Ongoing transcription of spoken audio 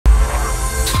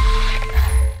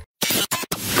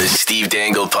Steve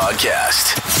Dangle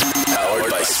Podcast.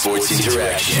 Powered by Sports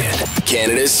Interaction.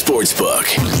 Canada's Sportsbook.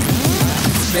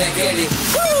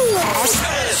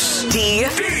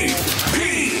 SDP.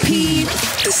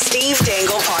 The Steve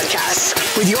Dangle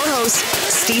Podcast. With your hosts,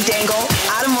 Steve Dangle,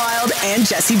 Adam Wilde, and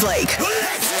Jesse Blake.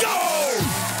 Let's go!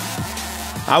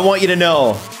 I want you to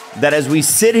know that as we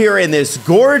sit here in this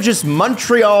gorgeous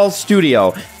Montreal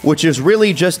studio, which is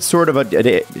really just sort of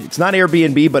it's not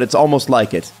Airbnb, but it's almost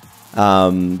like it,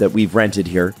 that we've rented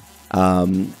here. We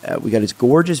got this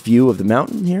gorgeous view of the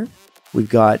mountain here. We've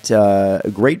got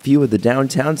a great view of the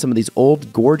downtown, some of these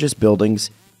old, gorgeous buildings.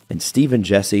 And Steve and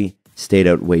Jesse stayed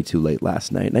out way too late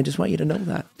last night. And I just want you to know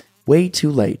that. Way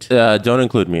too late. Don't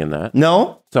include me in that.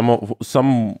 No?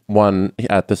 Someone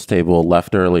at this table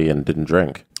left early and didn't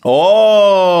drink.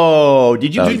 Oh,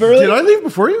 did you leave early? Did I leave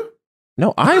before you?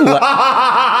 No, I left.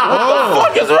 What the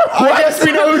fuck is wrong? I guess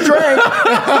we know who drank.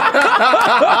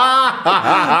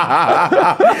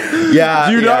 Yeah.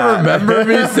 Do you not remember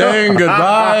me saying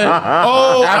goodbye?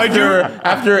 Oh,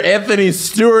 after Anthony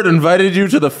Stewart invited you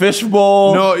to the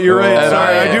fishbowl. No, you're right.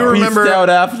 Sorry, I do remember out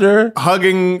after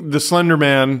hugging the Slender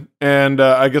Man, and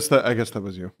I guess that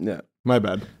was you. Yeah. My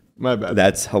bad.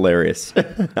 That's hilarious.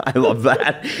 I love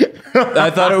that.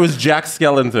 I thought it was Jack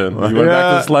Skellington. You went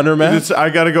back to Slender Man? I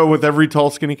got to go with every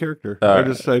tall, skinny character. I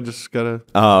just got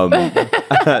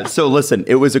to... So listen,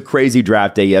 it was a crazy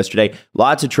draft day yesterday.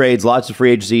 Lots of trades, lots of free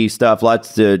agency stuff,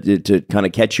 lots to kind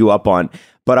of catch you up on.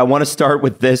 But I want to start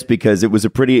with this because it was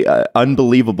a pretty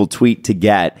unbelievable tweet to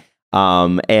get.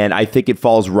 And I think it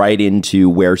falls right into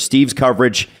where Steve's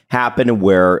coverage happened and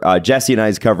where Jesse and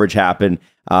I's coverage happened.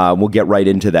 We'll get right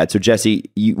into that. So Jesse,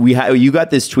 you got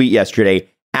this tweet yesterday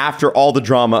after all the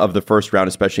drama of the first round,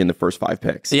 especially in the first 5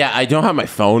 picks. Yeah, I don't have my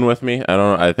phone with me.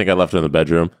 I think I left it in the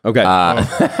bedroom. Okay.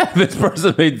 This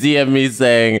person, they DM me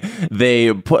saying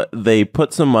they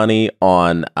put some money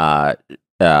on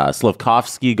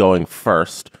Slafkovský going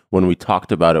first when we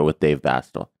talked about it with Dave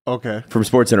Bastel. Okay. From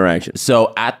Sports Interaction.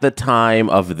 So at the time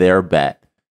of their bet,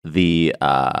 the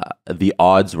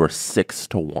odds were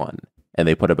 6-1. And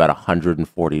they put about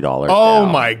 $140 down. Oh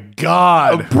my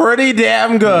God. Pretty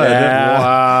damn good. Yeah.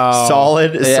 Wow.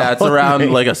 Solid. Yeah, it's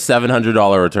around like a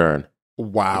 $700 return.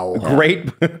 Wow.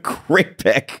 Great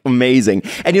pick. Amazing.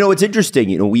 And you know, it's interesting.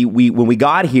 You know, we when we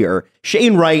got here,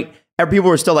 Shane Wright, people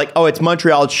were still like, oh, it's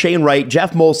Montreal, it's Shane Wright.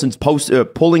 Jeff Molson's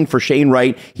pulling for Shane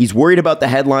Wright. He's worried about the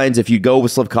headlines if you go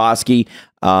with Slafkovský.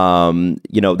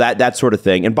 You know, that sort of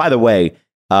thing. And by the way,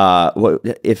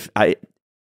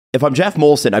 if I'm Jeff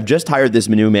Molson, I've just hired this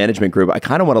new management group. I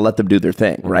kind of want to let them do their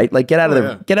thing, right? Like get out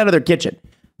of their kitchen.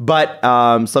 But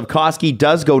Slafkovský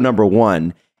does go number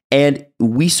 1, and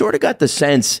we sort of got the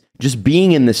sense, just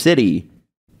being in the city,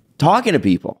 talking to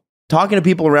people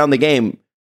around the game,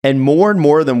 and more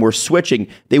of them were switching.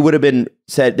 They would have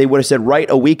said right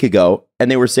a week ago, and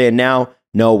they were saying now,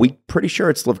 no, we pretty sure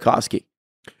it's Slafkovský.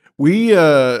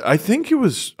 I think it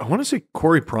was. I want to say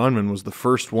Corey Pronman was the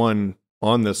first one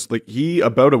on this, like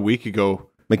about a week ago.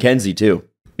 McKenzie too.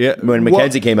 Yeah, when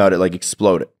McKenzie came out, it like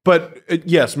exploded. But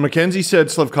yes, McKenzie said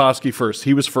Slafkovský first.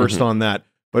 He was first on that.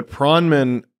 But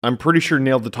Pronman, I'm pretty sure,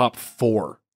 nailed the top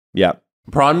 4. Yeah.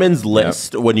 Pronman's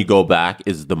list, when you go back,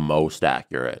 is the most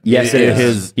accurate. Yes, it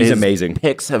is. He's amazing.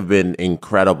 Picks have been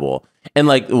incredible. And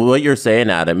like what you're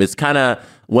saying, Adam, is kind of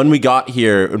when we got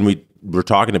here and we were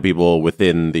talking to people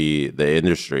within the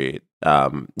industry,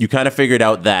 you kind of figured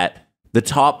out that the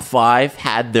top 5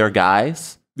 had their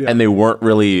guys, and they weren't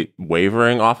really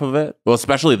wavering off of it. Well,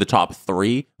 especially the top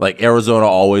 3. Like Arizona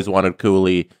always wanted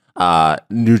Cooley.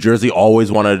 New Jersey always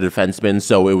wanted a defenseman,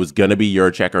 so it was going to be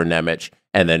Juracek or Nemec,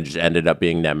 and then just ended up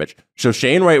being Nemec. So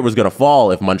Shane Wright was going to fall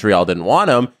if Montreal didn't want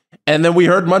him, and then we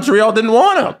heard Montreal didn't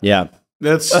want him. Yeah.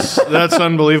 That's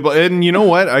unbelievable. And you know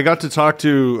what? I got to talk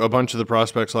to a bunch of the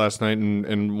prospects last night,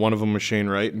 and one of them was Shane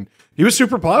Wright, and he was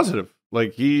super positive.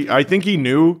 Like I think he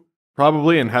knew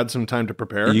probably and had some time to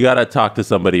prepare. You got to talk to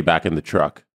somebody back in the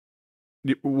truck.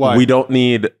 Why? We don't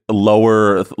need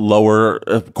lower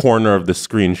corner of the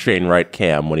screen Shane Wright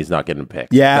cam when he's not getting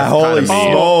picked. Yeah, holy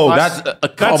smokes.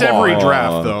 That's every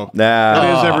draft, though. Nah.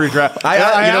 That is every draft. You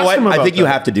know what? I think you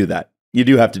have to do that. You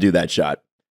do have to do that shot.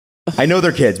 I know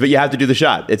they're kids, but you have to do the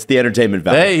shot. It's the entertainment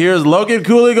value. Hey, here's Logan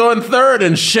Cooley going 3rd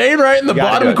and Shane Wright in the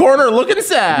bottom corner looking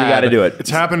sad. You got to do it.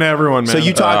 It's happened to everyone, man. So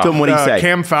you talked to him, what he said?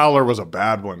 Cam Fowler was a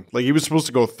bad one. Like he was supposed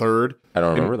to go 3rd. I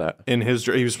don't remember that.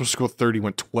 He was supposed to go 3rd. He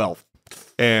went 12th.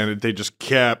 And they just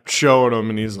kept showing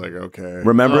him, and he's like, okay.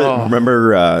 Remember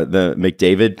the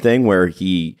McDavid thing where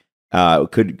he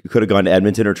could have gone to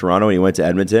Edmonton or Toronto, and he went to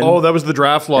Edmonton? Oh, that was the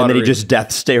draft lottery. And then he just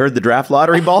death stared the draft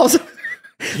lottery balls?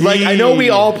 Like, I know we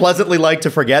all pleasantly like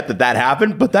to forget that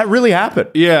happened, but that really happened.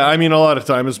 Yeah, I mean, a lot of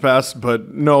time has passed,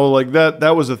 but no, like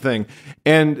that was a thing.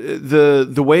 And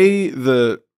the way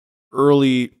the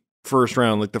early first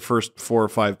round, like the first 4 or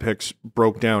 5 picks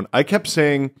broke down, I kept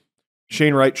saying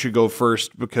Shane Wright should go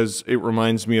first because it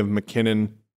reminds me of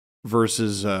McKinnon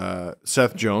versus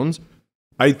Seth Jones.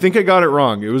 I think I got it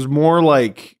wrong. It was more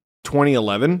like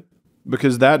 2011.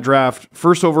 Because that draft,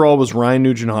 first overall was Ryan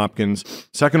Nugent-Hopkins,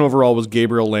 second overall was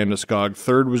Gabriel Landeskog,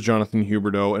 third was Jonathan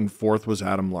Huberdeau, and fourth was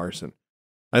Adam Larson.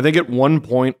 I think at one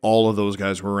point, all of those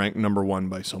guys were ranked number 1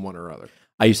 by someone or other.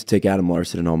 I used to take Adam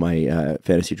Larson in all my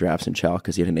fantasy drafts in Chal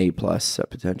because he had an A+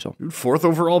 potential. Dude, 4th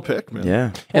overall pick, man.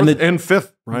 Yeah. And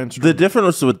 5th, Ryan Strome. The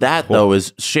difference with that, though,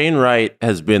 is Shane Wright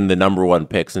has been the number 1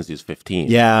 pick since he was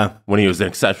 15. Yeah. When he was an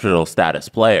exceptional status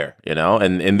player, you know?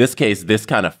 And in this case, this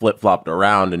kind of flip-flopped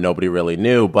around and nobody really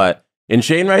knew. But in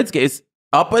Shane Wright's case,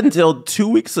 up until 2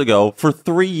 weeks ago, for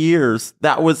 3 years,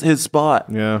 that was his spot.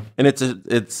 Yeah. And it's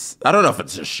I don't know if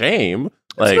it's a shame.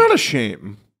 It's not a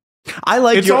shame. I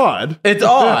like It's odd. It's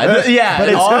odd. Yeah. But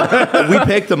it's, we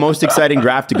picked the most exciting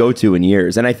draft to go to in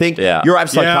years. And I think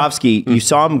Juraj Slafkovský, you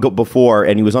saw him go before,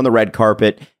 and he was on the red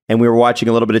carpet, and we were watching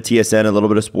a little bit of TSN, a little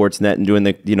bit of Sportsnet, and doing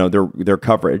their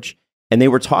coverage. And they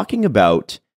were talking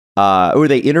about, or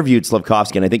they interviewed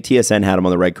Slafkovský, and I think TSN had him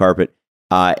on the red carpet.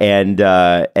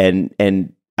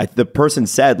 The person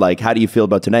said, like, how do you feel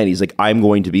about tonight? And he's like, I'm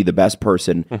going to be the best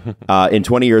person. In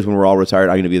 20 years when we're all retired,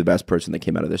 I'm going to be the best person that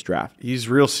came out of this draft. He's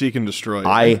real seek and destroy.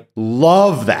 I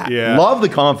love that. Yeah. Love the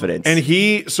confidence.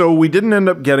 And so we didn't end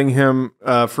up getting him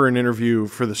for an interview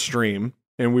for the stream,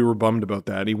 and we were bummed about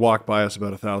that. He walked by us about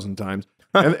 1,000 times.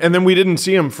 and then we didn't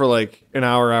see him for like an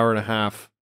hour and a half,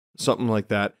 something like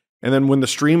that. And then when the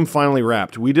stream finally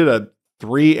wrapped, we did a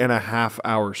 3.5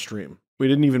 hour stream. We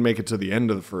didn't even make it to the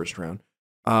end of the first round.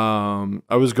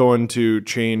 I was going to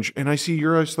change, and I see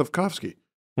Juraj Slafkovský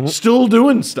still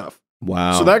doing stuff.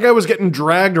 Wow. So that guy was getting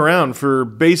dragged around for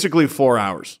basically 4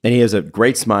 hours. And he has a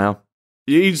great smile.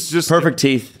 He's just Perfect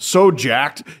teeth. So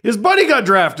jacked. His buddy got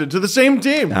drafted to the same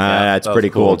team. That's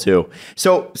pretty cool too.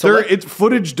 So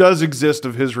footage does exist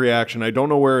of his reaction. I don't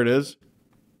know where it is.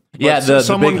 Yeah,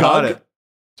 someone the big got hug. it.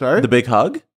 Sorry? The big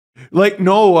hug? Like,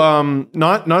 no,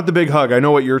 not the big hug. I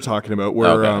know what you're talking about.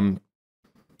 Where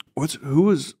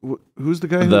who's the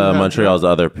guy? The Montreal's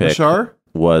other pick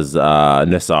was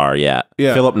Nassar. Yeah,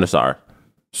 Philip Nassar.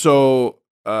 So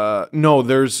no,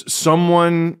 there's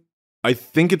someone. I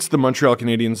think it's the Montreal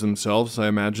Canadiens themselves. I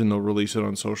imagine they'll release it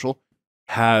on social.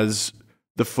 Has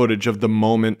the footage of the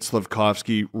moment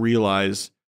Slafkovský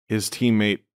realized his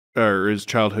teammate or his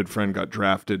childhood friend got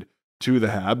drafted to the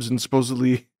Habs, and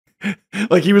supposedly,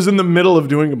 like, he was in the middle of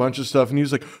doing a bunch of stuff, and he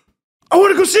was like, I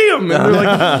want to go see him. And they're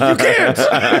like, you can't.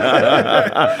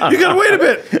 You got to wait a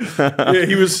bit. Yeah,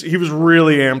 he was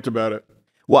really amped about it.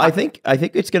 Well, I think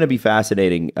it's going to be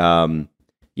fascinating,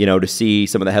 to see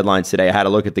some of the headlines today. I had a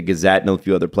look at the Gazette and a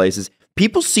few other places.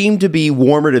 People seem to be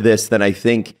warmer to this than I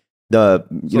think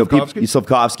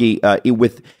Slafkovský,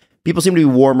 with people seem to be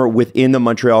warmer within the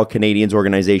Montreal Canadiens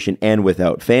organization and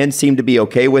without. Fans seem to be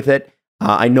okay with it.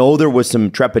 I know there was some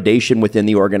trepidation within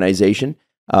the organization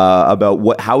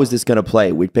about how is this going to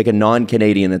play. We'd pick a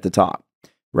non-Canadian at the top,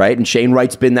 right? And Shane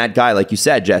Wright's been that guy, like you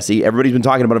said, Jesse. Everybody's been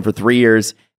talking about him for 3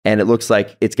 years, and it looks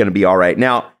like it's going to be all right.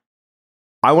 Now,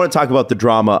 I want to talk about the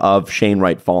drama of Shane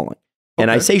Wright falling. And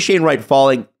I say Shane Wright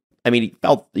falling, I mean,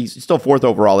 he's still 4th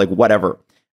overall, like whatever.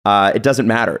 It doesn't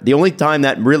matter. The only time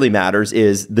that really matters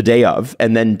is the day of.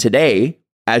 And then today,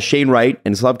 as Shane Wright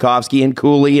and Slafkovský and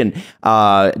Cooley and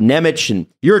Nemec and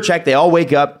Juracek, they all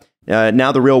wake up.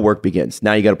 Now the real work begins.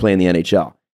 Now you got to play in the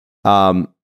NHL.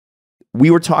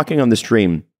 We were talking on the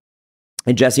stream,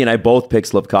 and Jesse and I both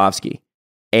picked Slafkovský.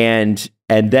 And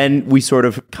then we sort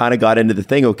of kind of got into the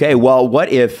thing, okay, well, what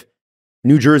if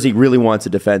New Jersey really wants a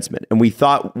defenseman? And we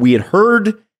thought we had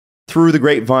heard through the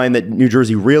grapevine that New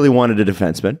Jersey really wanted a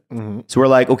defenseman. Mm-hmm. So we're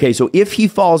like, okay, so if he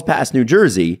falls past New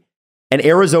Jersey and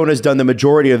Arizona's done the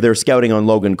majority of their scouting on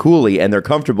Logan Cooley and they're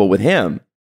comfortable with him,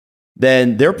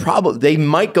 then they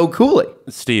might go Cooley.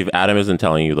 Steve, Adam isn't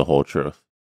telling you the whole truth.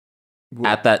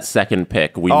 At that second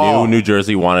pick, we knew New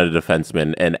Jersey wanted a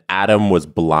defenseman, and Adam was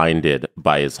blinded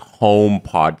by his home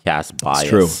podcast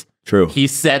bias. True. He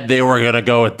said they were going to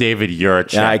go with David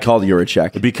Juracek. Yeah, I called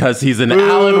Juracek. Because he's an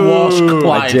Alan Walsh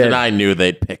client, and I knew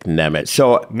they'd pick Nemec.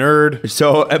 So nerd.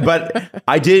 So, but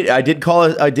I did call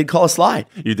a slide.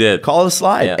 You did call it a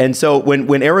slide. Yeah. And so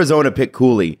when Arizona picked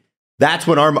Cooley, that's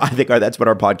when our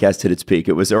podcast hit its peak.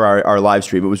 It was our live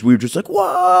stream. We were just like,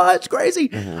 what? It's crazy.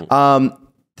 Mm-hmm.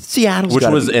 Seattle's which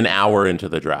gotta was be- an hour into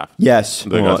the draft. yes.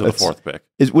 They got to the fourth pick.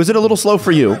 Was it a little slow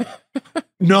for you?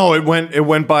 No, it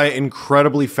went by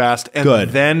incredibly fast and Good.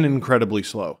 then incredibly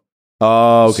slow.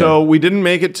 Oh, okay. So we didn't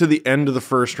make it to the end of the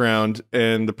first round,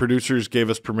 and the producers gave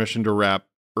us permission to wrap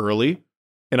early.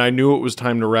 And I knew it was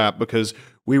time to wrap because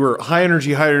we were high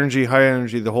energy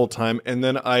the whole time. And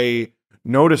then I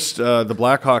noticed the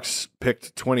Blackhawks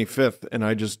picked 25th, and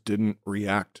I just didn't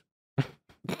react.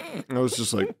 I was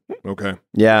just like, okay.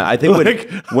 yeah, I think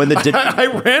when the I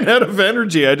ran out of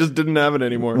energy. I just didn't have it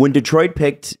anymore. when Detroit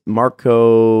picked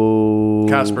Marco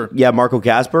Casper. Marco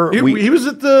Casper, He was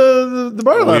at the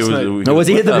bar last night. was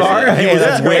he at the bar? He Yeah, was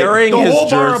that's great. wearing The his whole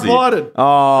bar jersey. applauded.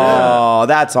 Oh,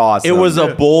 that's awesome. It was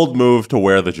a bold move to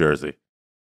wear the jersey.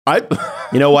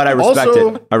 You know what? I respect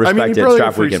Also, it. I respect you it. probably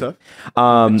Draft get free weekend.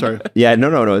 stuff. Sorry. Yeah,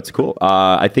 no, it's cool.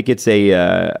 I think it's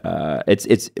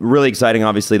it's really exciting.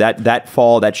 Obviously,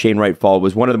 that Shane Wright fall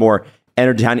was one of the more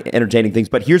entertaining things.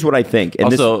 But here's what I think. And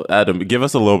Also, Adam, give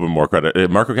us a little bit more credit.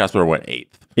 Marco Casper went 8th.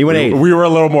 He went 8th. We were a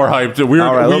little more hyped. We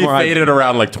All right, a little more hyped. faded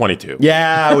around like 22.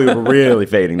 yeah, we were really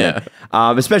fading there,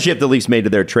 especially if the Leafs made to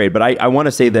their trade. But I want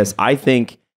to say this. I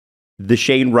think the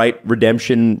Shane Wright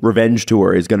Redemption Revenge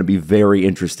Tour is going to be very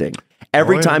interesting.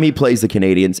 Every time he plays the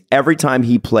Canadiens, every time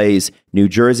he plays New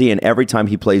Jersey, and every time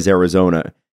he plays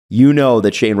Arizona, you know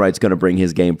that Shane Wright's going to bring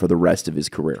his game for the rest of his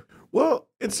career. Well,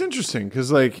 it's interesting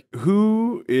because, like,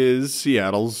 who is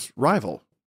Seattle's rival?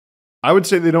 I would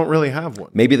say they don't really have one.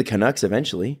 Maybe the Canucks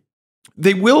eventually.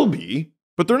 They will be,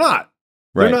 but they're not.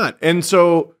 Right. They're not. And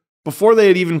so before they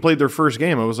had even played their first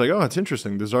game, I was like, oh, it's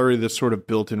interesting. There's already this sort of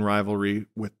built-in rivalry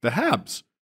with the Habs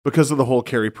because of the whole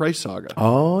Carey Price saga.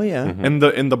 Oh yeah. And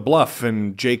the bluff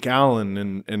and Jake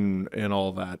Allen and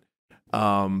all that.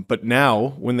 But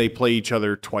now when they play each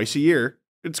other twice a year,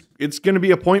 it's going to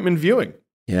be appointment viewing.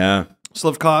 Yeah.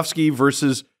 Slafkovský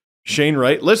versus Shane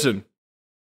Wright. Listen,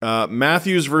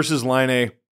 Matthews versus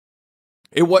Laine.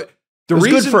 It was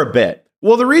good for a bit.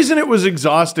 Well, the reason it was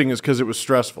exhausting is because it was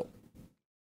stressful.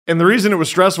 And the reason it was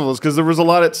stressful is because there was a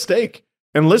lot at stake.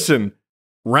 And listen,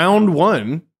 round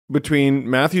 1 between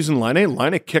Matthews and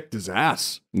Laine kicked his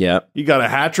ass. Yeah. He got a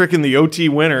hat trick in the OT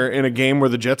winner in a game where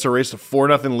the Jets erased a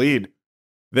 4-0 lead.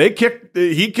 He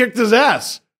kicked his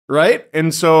ass, right?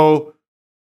 And so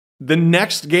the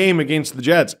next game against the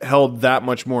Jets held that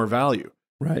much more value.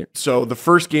 Right. So the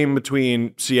first game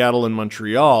between Seattle and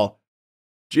Montreal,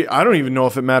 I don't even know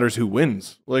if it matters who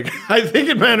wins. Like, I think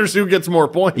it matters who gets more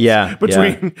points. Yeah,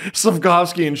 between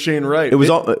Slafkovský and Shane Wright. It was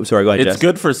all. Sorry, go ahead. It's Jess.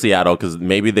 good for Seattle because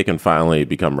maybe they can finally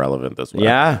become relevant this way.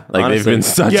 Yeah, like honestly.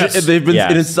 they've been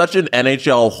Yes. in such an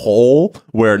NHL hole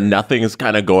where nothing is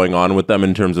kind of going on with them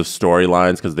in terms of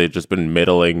storylines because they've just been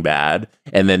middling bad.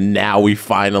 And then now we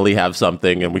finally have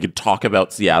something, and we can talk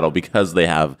about Seattle because they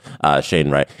have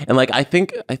Shane Wright. And like I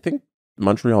think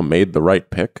Montreal made the right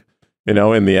pick. You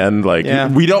know, in the end, like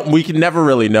we can never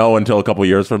really know until a couple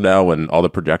years from now when all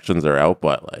the projections are out.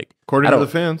 But like, according to the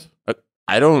fans,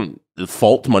 I don't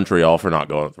fault Montreal for not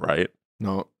going with right.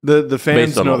 No, the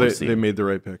fans know they made the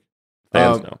right pick.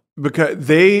 Fans know because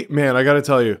I got to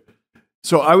tell you.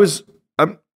 So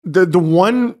the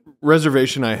one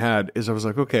reservation I had is I was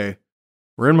like, okay,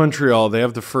 we're in Montreal. They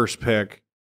have the first pick,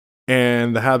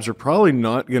 and the Habs are probably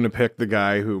not going to pick the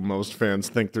guy who most fans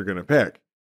think they're going to pick.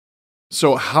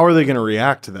 So how are they going to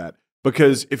react to that?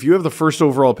 Because if you have the first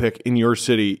overall pick in your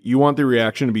city, you want the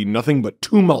reaction to be nothing but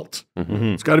tumult. Mm-hmm.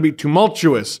 It's got to be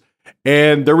tumultuous.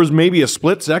 And there was maybe a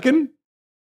split second,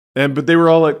 but they were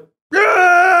all like,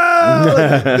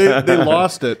 they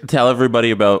lost it. Tell everybody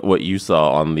about what you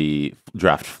saw on the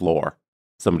draft floor.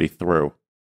 Somebody threw,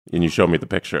 and you showed me the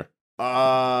picture.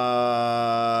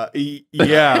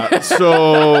 Yeah.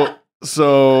 So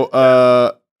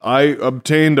I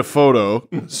obtained a photo.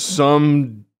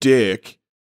 Some dick.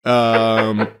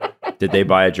 Did they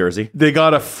buy a jersey? They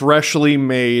got a freshly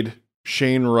made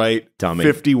Shane Wright Dummy.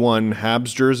 51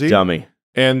 Habs jersey. Dummy.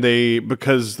 And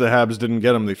because the Habs didn't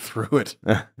get him, they threw it.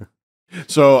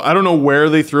 So I don't know where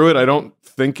they threw it. I don't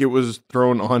think it was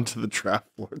thrown onto the draft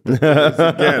floor.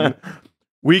 Again,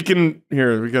 we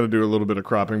got to do a little bit of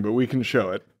cropping, but we can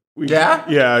show it. Yeah.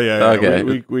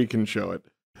 Okay. We can show it.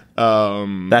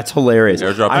 That's hilarious.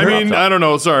 I don't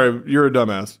know. Sorry, you're a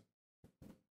dumbass.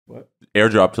 What?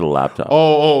 Airdrop to the laptop.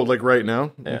 Oh, like right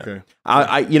now? Yeah. Okay.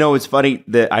 It's funny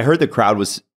that I heard the crowd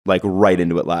was like right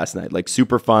into it last night, like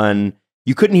super fun.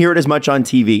 You couldn't hear it as much on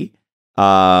TV,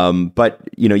 but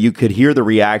you could hear the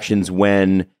reactions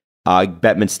when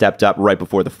Bettman stepped up right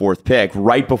before the fourth pick,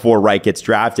 right before Wright gets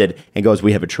drafted, and goes,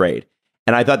 "We have a trade."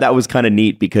 And I thought that was kind of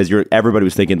neat because everybody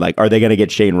was thinking like, are they going to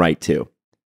get Shane Wright too?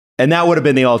 And that would have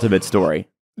been the ultimate story.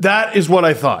 That is what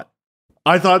I thought.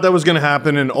 I thought that was going to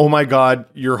happen, and oh my God,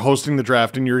 you're hosting the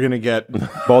draft, and you're going to get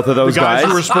Both of those the guys guys.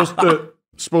 who were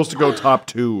supposed to go top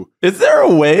 2. Is there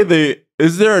a way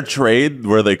is there a trade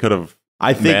where they could have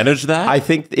managed that? I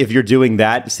think if you're doing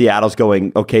that, Seattle's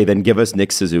going, okay, then give us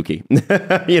Nick Suzuki.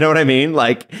 You know what I mean?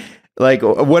 Like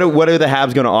what are the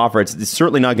Habs going to offer? It's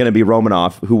certainly not going to be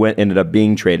Romanov, who ended up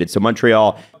being traded. So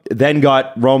Montreal then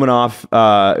got Romanov,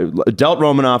 dealt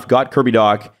Romanov, got Kirby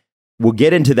Dach. We'll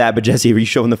get into that, but Jesse, are you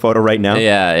showing the photo right now?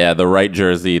 Yeah, the right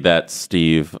jersey that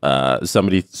Steve,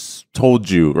 somebody told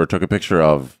you or took a picture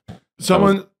of.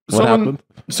 Someone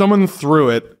threw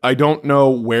it. I don't know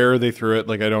where they threw it.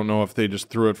 Like, I don't know if they just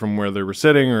threw it from where they were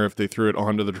sitting or if they threw it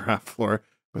onto the draft floor.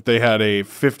 But they had a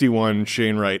 51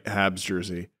 Shane Wright Habs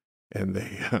jersey, and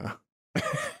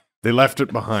they left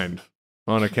it behind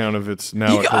on account of it's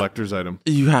now a collector's item.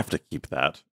 You have to keep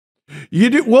that. You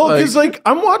do well because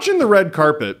I'm watching the red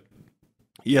carpet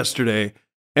yesterday,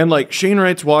 and like Shane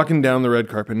Wright's walking down the red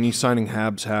carpet and he's signing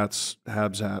Habs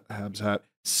hat,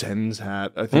 Sens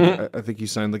hat. I think he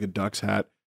signed like a Ducks hat.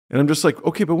 And I'm just like,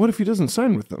 okay, but what if he doesn't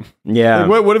sign with them? Yeah.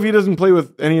 Like, what if he doesn't play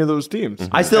with any of those teams?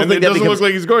 I still think it doesn't look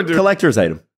like he's going to. Collector's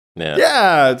item.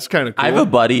 Yeah, it's kind of cool. I have a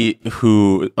buddy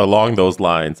who, along those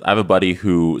lines,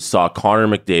 who saw Connor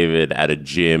McDavid at a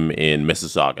gym in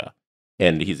Mississauga.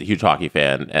 And he's a huge hockey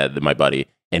fan, my buddy.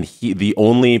 And the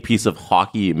only piece of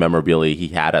hockey memorabilia he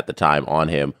had at the time on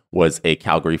him was a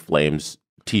Calgary Flames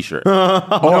t-shirt. Or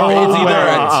it's either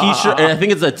a t-shirt, I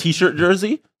think it's a t-shirt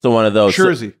jersey. So one of those.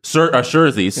 Jersey. A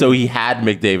jersey. So he had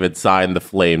McDavid sign the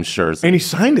Flames jersey. And he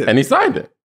signed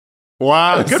it.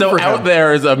 Wow. Good so for out him.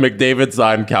 there is a McDavid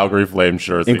signed Calgary Flames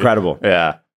jersey. Incredible.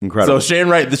 Yeah. Incredible. So Shane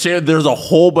Wright, there's a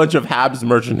whole bunch of Habs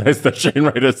merchandise that Shane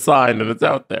Wright has signed, and it's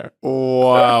out there.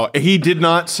 Wow. He did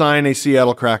not sign a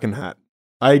Seattle Kraken hat.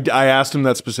 I asked him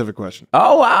that specific question.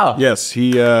 Oh, wow. Yes,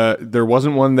 there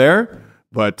wasn't one there,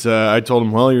 but I told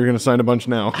him, well, you're going to sign a bunch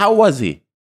now. How was he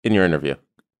in your interview?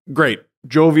 Great.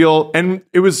 Jovial. And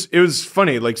it was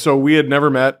funny. Like, so we had never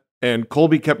met, and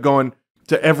Colby kept going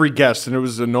to every guest, and it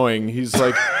was annoying. He's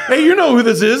like, hey, you know who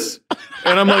this is?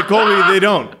 And I'm like, Colby, they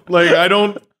don't. Like, I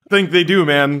don't think they do,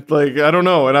 man. Like, I don't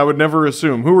know. And I would never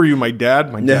assume. Who are you, my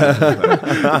dad? My dad.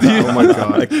 Oh, my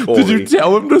God. Did you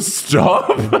tell him to stop?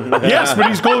 Yes, but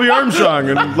he's Colby Armstrong.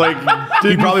 And, like,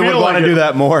 he probably would want to do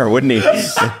that more, wouldn't he?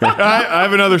 I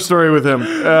have another story with him.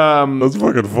 That's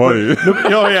fucking funny.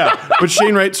 Oh, yeah. But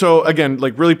Shane Wright, so, again,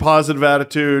 like, really positive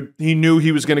attitude. He knew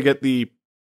he was going to get the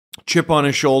chip on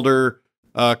his shoulder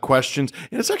questions.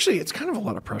 And it's kind of a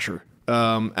lot of pressure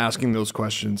asking those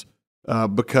questions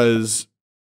because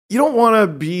you don't want to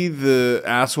be the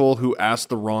asshole who asked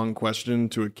the wrong question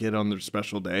to a kid on their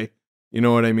special day. You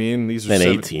know what I mean? These are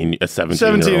 17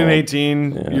 and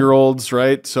 18 year olds,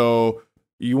 right? So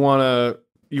you want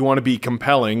to be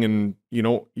compelling, and you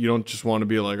don't just want to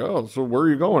be like, oh, so where are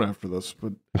you going after this?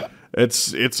 But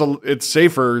it's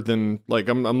safer than, like,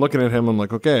 I'm looking at him. I'm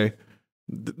like, okay,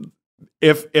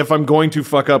 if I'm going to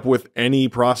fuck up with any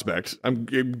prospect, I'm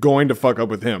going to fuck up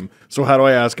with him. So how do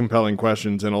I ask compelling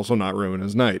questions and also not ruin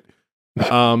his night?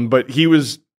 But he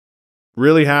was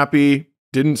really happy,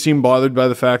 didn't seem bothered by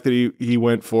the fact that he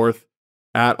went fourth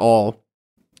at all.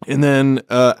 And then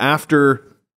after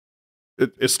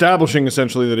establishing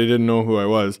essentially that he didn't know who I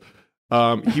was,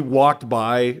 he walked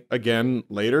by again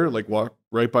later, like walked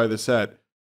right by the set.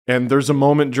 And there's a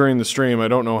moment during the stream, I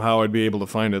don't know how I'd be able to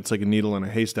find it. It's like a needle in a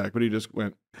haystack, but he just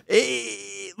went,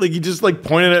 hey, like he just like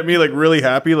pointed at me like really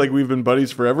happy, like we've been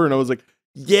buddies forever. And I was like,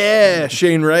 yeah,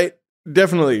 Shane Wright,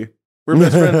 definitely. We're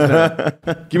best friends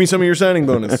now. Give me some of your signing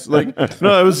bonus. Like,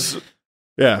 no, it was,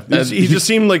 yeah. He just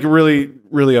seemed like really,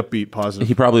 really upbeat, positive.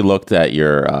 He probably looked at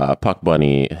your Puck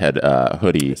Bunny head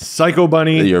hoodie. Psycho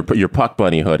Bunny. Your Puck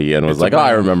Bunny hoodie and was like, oh,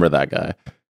 I remember that guy.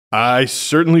 I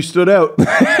certainly stood out.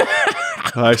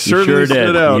 I certainly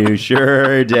stood out. You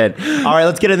sure did. All right,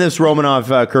 let's get in this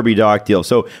Romanov Kirby Dach deal.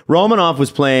 So Romanov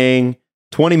was playing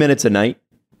 20 minutes a night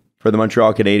for the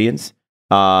Montreal Canadiens.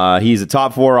 He's a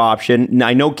top 4 option.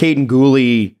 I know Caden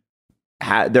Gooley,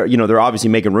 they're obviously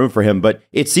making room for him, but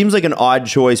it seems like an odd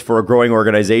choice for a growing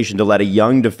organization to let a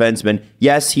young defenseman.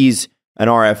 Yes, he's an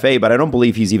RFA, but I don't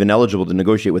believe he's even eligible to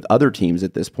negotiate with other teams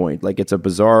at this point. Like, it's a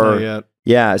bizarre.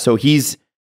 Yeah, so he's.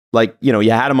 Like, you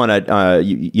had him on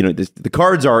the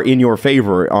cards are in your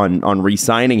favor on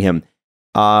re-signing him.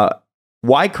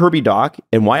 Why Kirby Dach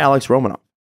and why Alex Romanov?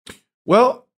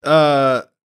 Well,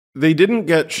 they didn't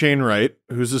get Shane Wright,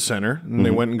 who's a center, and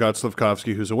they went and got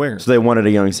Slafkovský, who's a winger. So they wanted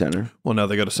a young center. Well, now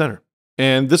they got a center.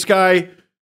 And this guy,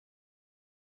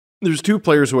 there's 2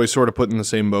 players who I sort of put in the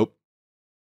same boat.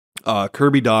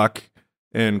 Kirby Dach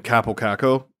and Capo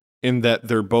Caco. in that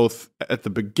they're both at the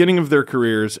beginning of their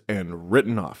careers and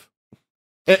written off.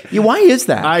 Yeah, why is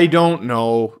that? I don't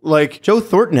know. Like Joe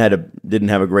Thornton didn't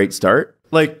have a great start.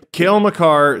 Like Cale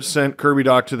Makar sent Kirby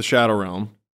Dach to the Shadow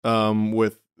Realm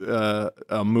with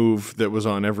a move that was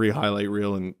on every highlight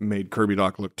reel and made Kirby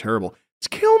Dach look terrible. It's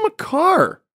Cale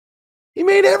Makar. He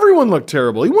made everyone look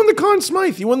terrible. He won the Conn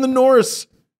Smythe. He won the Norris.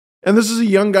 And this is a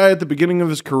young guy at the beginning of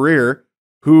his career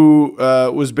who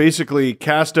was basically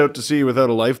cast out to sea without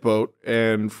a lifeboat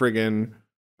and friggin'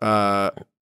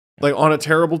 like on a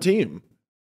terrible team,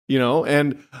 you know?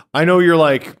 And I know you're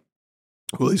like,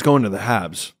 well, he's going to the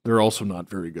Habs. They're also not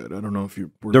very good. I don't know if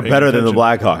you were They're better than the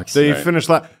Blackhawks. They finished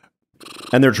last.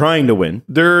 And they're trying to win.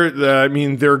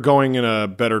 They're going in a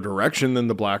better direction than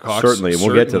the Blackhawks. Certainly.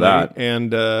 We'll get to that.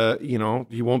 And, you know,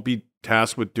 he won't be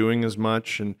tasked with doing as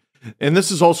much. And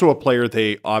this is also a player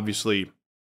they obviously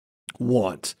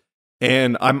want.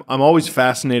 And I'm always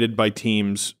fascinated by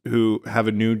teams who have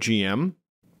a new GM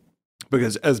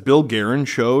because as Bill Guerin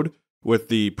showed with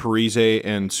the Parise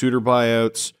and Suter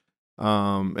buyouts,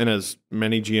 and as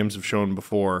many GMs have shown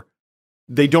before,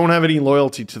 they don't have any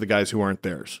loyalty to the guys who aren't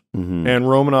theirs. Mm-hmm. And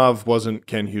Romanov wasn't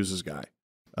Ken Hughes' guy.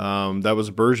 That was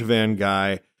a Bergevin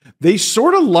guy. They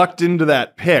sort of lucked into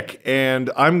that pick, and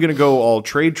I'm going to go all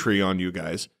trade tree on you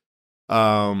guys.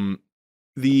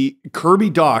 The Kirby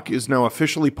Dach is now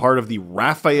officially part of the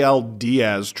Rafael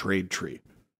Diaz trade tree.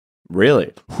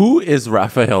 Really? Who is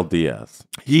Rafael Diaz?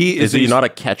 Is he not a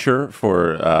catcher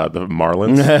for the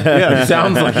Marlins? Yeah,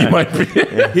 sounds like he might be.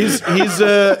 He's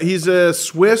a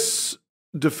Swiss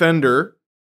defender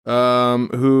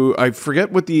who I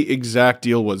forget what the exact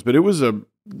deal was, but it was a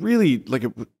really like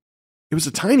it was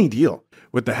a tiny deal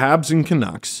with the Habs and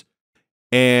Canucks,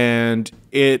 and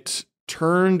it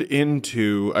turned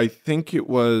into I think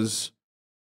what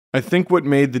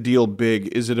made the deal big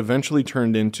is it eventually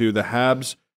turned into the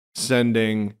Habs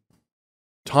sending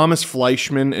Thomas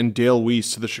Fleischmann and Dale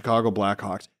Weiss to the Chicago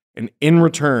Blackhawks, and in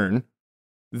return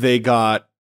they got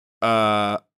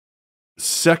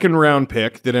second round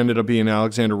pick that ended up being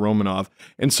Alexander Romanov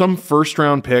and some first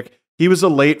round pick. He was a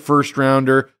late first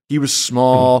rounder. He was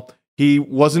small. He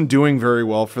wasn't doing very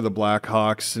well for the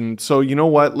Blackhawks. And so, you know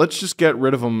what? Let's just get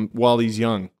rid of him while he's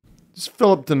young. It's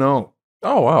Philip Deneau.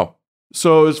 Oh, wow.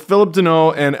 So it was Philip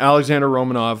Deneau and Alexander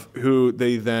Romanov, who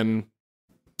they then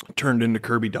turned into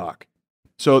Kirby Dach.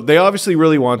 So they obviously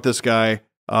really want this guy.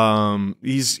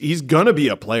 He's going to be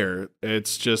a player.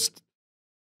 It's just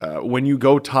when you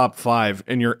go top 5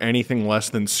 and you're anything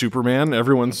less than Superman,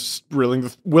 everyone's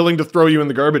willing to throw you in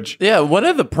the garbage. Yeah, one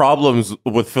of the problems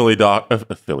with Kirby Dach,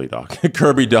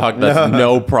 that's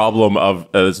no problem of,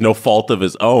 it's no fault of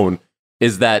his own,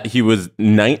 is that he was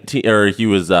 19, or he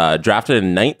was drafted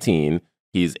in 19.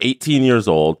 He's 18 years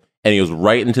old, and he was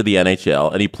right into the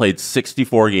NHL, and he played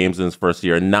 64 games in his first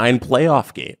year, 9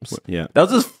 playoff games. Yeah, that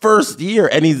was his first year,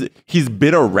 and he's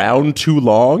been around too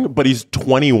long, but he's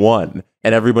 21.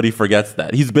 And everybody forgets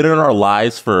that. He's been in our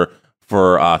lives for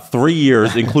 3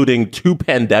 years, including 2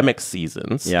 pandemic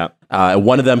seasons. Yeah.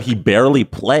 One of them he barely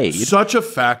played. Such a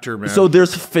factor, man. So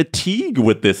there's fatigue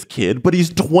with this kid, but he's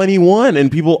 21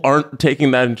 and people aren't taking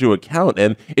that into account.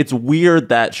 And it's weird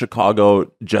that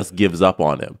Chicago just gives up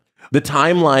on him. The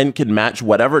timeline can match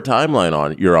whatever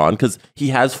timeline you're on because he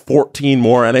has 14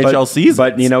 more NHL seasons.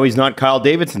 But, you know, he's not Kyle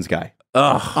Davidson's guy.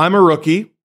 Ugh. I'm a rookie.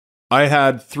 I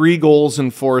had 3 goals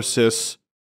and 4 assists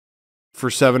for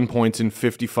 7 points in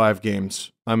 55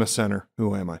 games. I'm a center.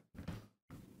 Who am I?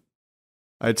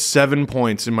 I had 7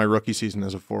 points in my rookie season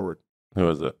as a forward. Who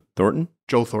is it? Thornton?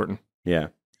 Joe Thornton. Yeah.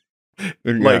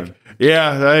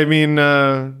 I mean...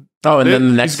 and then the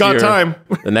next year... He's got time.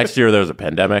 The next year there was a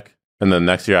pandemic. And then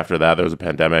the next year after that, there was a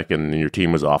pandemic and your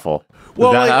team was awful.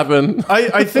 Did that happen?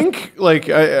 I think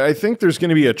I think there's going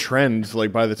to be a trend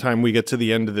like by the time we get to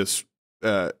the end of this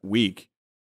week,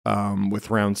 with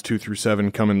rounds 2 through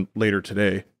 7 coming later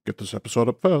today. Get this episode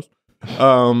up fast.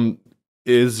 I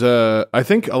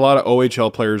think a lot of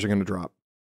OHL players are going to drop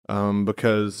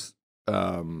because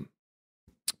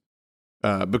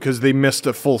they missed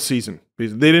a full season. They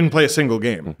didn't play a single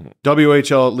game. Mm-hmm.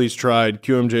 WHL at least tried.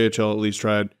 QMJHL at least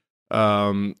tried.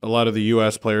 A lot of the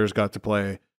US players got to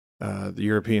play. The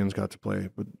Europeans got to play,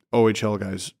 but OHL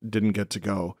guys didn't get to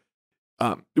go.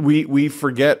 We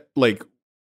forget like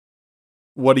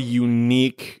what a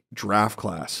unique draft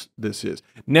class this is.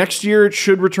 Next year it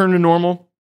should return to normal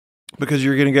because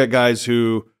you're going to get guys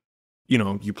who, you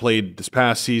know, you played this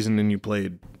past season and you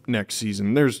played next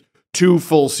season. There's 2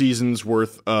 full seasons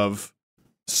worth of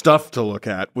stuff to look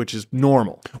at, which is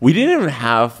normal. We didn't even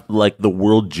have like the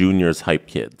World Juniors hype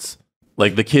kids.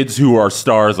 Like the kids who are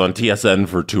stars on TSN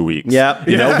for 2 weeks. Yeah.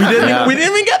 You know, we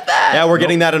didn't even get that. Yeah, we're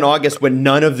getting that in August when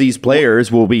none of these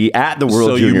players will be at the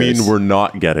World Juniors. So you mean we're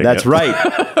not getting That's it?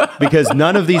 right. Because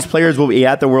none of these players will be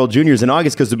at the World Juniors in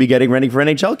August because they'll be getting ready for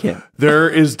NHL camp. There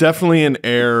is definitely an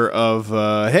air of,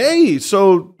 hey,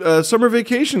 so summer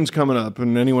vacation's coming up,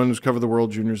 and anyone who's covered the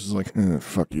World Juniors is like,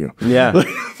 fuck you. Yeah.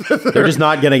 They're just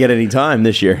not going to get any time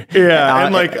this year. Yeah,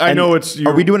 and I know it's...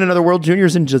 Are we doing another World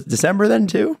Juniors in just December then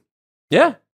too?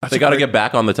 Yeah. They got to get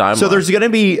back on the timeline. So there's going to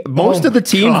be most of the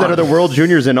teams that are the World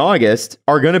Juniors in August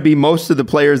are going to be most of the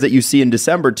players that you see in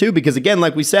December too, because again,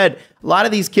 like we said, a lot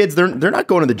of these kids, they're not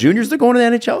going to the juniors, they're going to the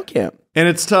NHL camp. And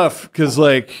it's tough because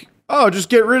just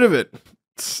get rid of it.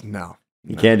 No.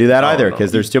 You can't do that either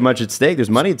because there's too much at stake. There's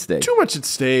money at stake. Too much at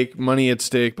stake, money at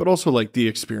stake, but also like the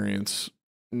experience.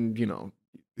 You know,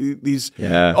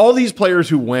 all these players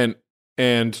who went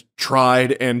and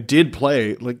tried and did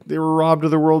play, like they were robbed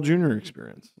of the World Junior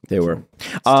experience. They were.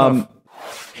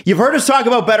 You've heard us talk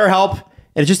about BetterHelp,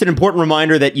 and it's just an important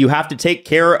reminder that you have to take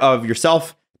care of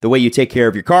yourself the way you take care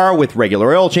of your car with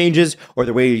regular oil changes, or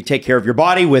the way you take care of your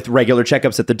body with regular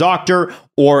checkups at the doctor,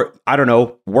 or, I don't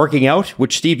know, working out,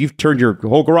 which, Steve, you've turned your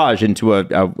whole garage into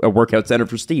a workout center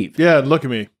for Steve. Yeah, look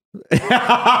at me. But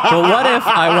what if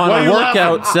I want a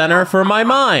workout center for my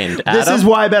mind, Adam? This is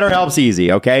why BetterHelp's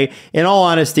easy, okay? In all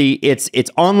honesty, it's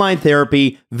online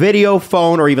therapy, video,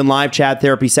 phone, or even live chat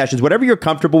therapy sessions, whatever you're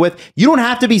comfortable with. You don't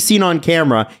have to be seen on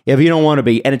camera if you don't want to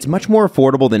be, and it's much more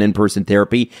affordable than in-person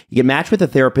therapy. You get matched with a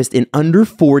therapist in under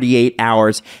 48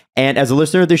 hours, and as a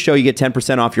listener of this show, you get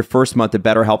 10% off your first month at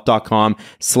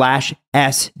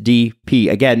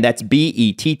BetterHelp.com/SDP. Again, that's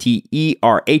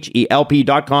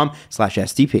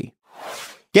BetterHelp.com/SDP.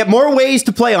 Get more ways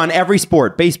to play on every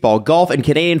sport. Baseball, golf, and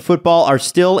Canadian football are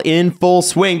still in full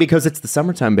swing because it's the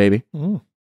summertime, baby.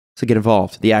 So get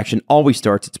involved. The action always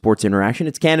starts at Sports Interaction.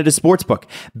 It's Canada's sportsbook.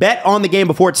 Bet on the game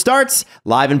before it starts,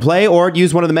 live and play, or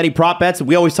use one of the many prop bets that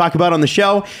we always talk about on the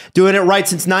show. Doing it right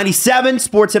since 97.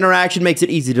 Sports Interaction makes it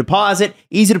easy to deposit,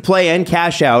 easy to play, and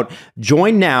cash out.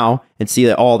 Join now and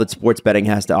see all that sports betting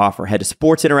has to offer. Head to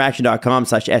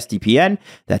sportsinteraction.com/SDPN.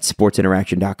 That's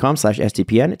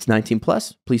sportsinteraction.com/SDPN. It's 19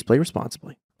 plus. Please play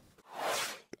responsibly.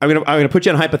 I'm gonna put you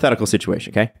in a hypothetical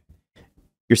situation, okay?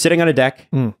 You're sitting on a deck.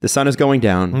 The sun is going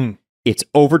down. It's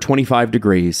over 25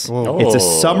 degrees. It's a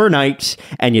summer night,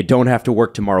 and you don't have to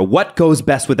work tomorrow. What goes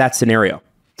best with that scenario?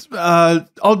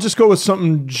 I'll just go with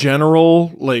something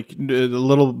general, like a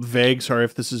little vague. Sorry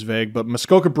if this is vague, but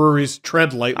Muskoka Brewery's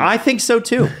Tread Lightly. I think so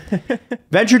too.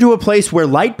 Venture to a place where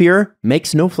light beer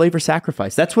makes no flavor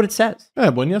sacrifice. That's what it says. I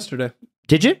had one yesterday.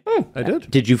 Did you? I did.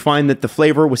 Did you find that the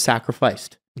flavor was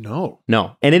sacrificed? No.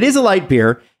 And it is a light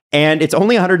beer. And it's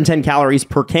only 110 calories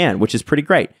per can, which is pretty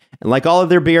great. And like all of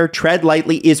their beer, Tread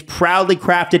Lightly is proudly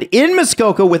crafted in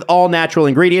Muskoka with all natural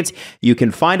ingredients. You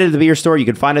can find it at the beer store, you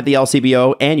can find it at the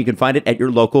LCBO, and you can find it at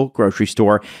your local grocery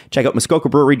store. Check out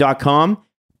muskokabrewery.com.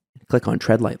 Click on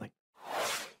Tread Lightly.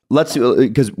 Let's,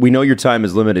 because we know your time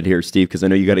is limited here, Steve, because I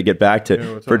know you got to get back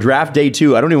to, for draft day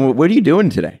 2. I don't even, what are you doing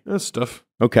today? That's stuff.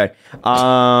 Okay.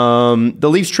 The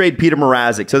Leafs trade Petr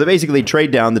Mrázek. So they basically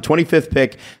trade down the 25th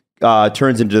pick,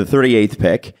 turns into the 38th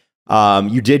pick.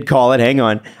 You did call it. Hang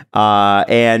on.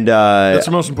 That's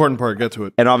the most important part. Get to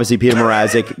it. And obviously, Petr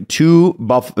Mrázek to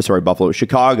Buffalo,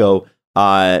 Chicago.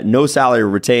 No salary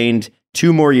retained.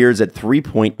 2 more years at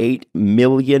 $3.8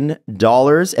 million.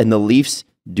 And the Leafs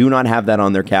do not have that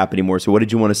on their cap anymore. So what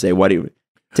did you want to say? Why do you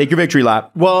take your victory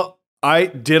lap? Well,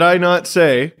 I not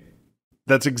say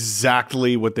that's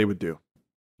exactly what they would do.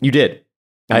 You did.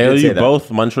 I owe you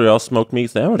both Montreal smoked meat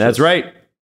sandwiches. That's right.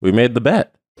 We made the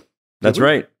bet. That's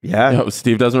right. Yeah. No,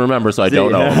 Steve doesn't remember, so I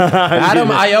don't know.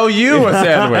 Adam, I owe you a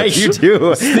sandwich. You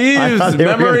do. Steve's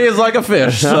memory is like a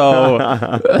fish, so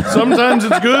sometimes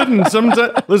it's good, and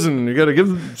sometimes listen, you got to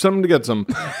give something to get some.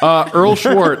 Earl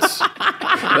Schwartz.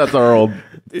 That's our old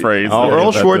phrase.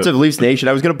 Earl Schwartz of Leafs Nation.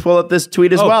 I was going to pull up this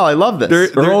tweet as well. I love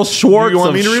this. Earl Schwartz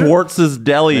of Schwartz's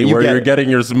Deli, where you're getting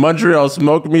your Montreal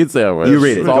smoked meat sandwich. You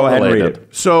read it. Go ahead and read it.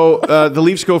 So the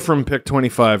Leafs go from pick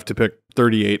 25 to pick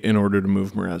 38 in order to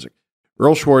move Mrázek.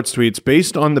 Earl Schwartz tweets,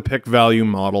 based on the pick value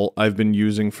model I've been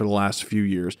using for the last few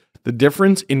years, the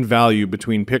difference in value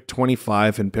between pick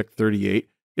 25 and pick 38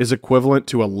 is equivalent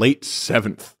to a late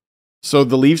 7th. So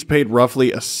the Leafs paid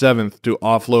roughly a 7th to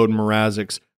offload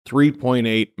Mrazek's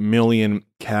 $3.8 million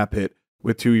cap hit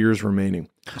with 2 years remaining.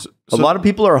 A lot of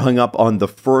people are hung up on the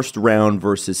first round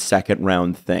versus second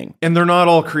round thing. And they're not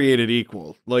all created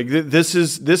equal. Like this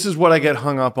is what I get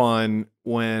hung up on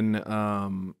when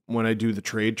I do the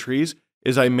trade trees,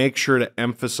 is I make sure to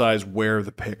emphasize where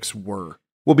the picks were.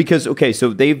 Well, because, okay,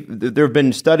 so there have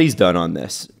been studies done on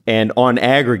this, and on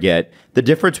aggregate, the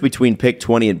difference between pick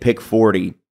 20 and pick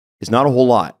 40 is not a whole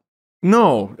lot.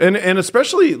 No, and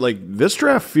especially like this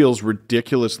draft feels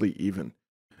ridiculously even.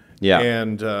 Yeah.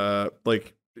 And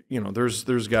like, you know,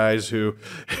 there's guys who,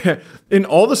 in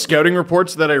all the scouting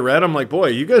reports that I read, I'm like, boy,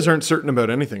 you guys aren't certain about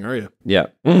anything, are you? Yeah.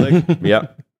 Like, Yeah.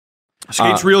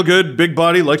 skates real good, big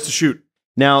body, likes to shoot.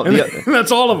 Now, And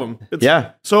that's all of them.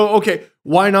 yeah. So, okay,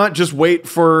 why not just wait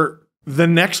for the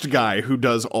next guy who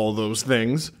does all those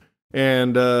things?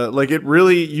 And like it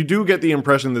really, you do get the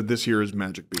impression that this year is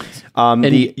magic beans. And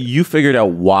you figured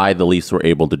out why the Leafs were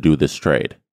able to do this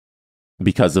trade.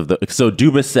 Because of so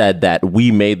Dubas said that we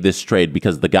made this trade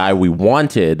because the guy we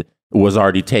wanted was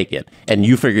already taken. And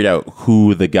you figured out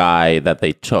who the guy that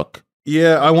they took.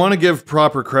 Yeah, I want to give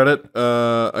proper credit.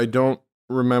 I don't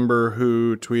remember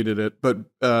who tweeted it,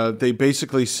 but they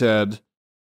basically said,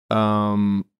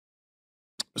 so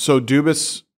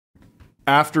Dubas,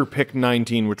 after pick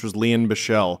 19, which was Leon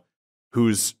Bichelle,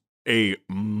 who's a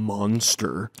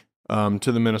monster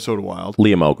to the Minnesota Wild.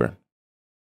 Liam Ogren.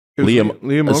 Liam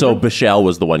Ogren? So Bichelle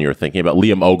was the one you were thinking about.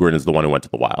 Liam Ogren is the one who went to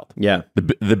the Wild. Yeah.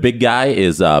 The big guy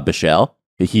is Bichelle.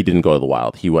 He didn't go to the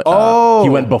Wild. He went. Oh. He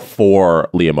went before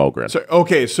Liam Ogren. So,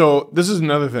 okay, so this is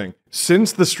another thing.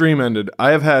 Since the stream ended, I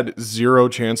have had zero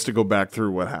chance to go back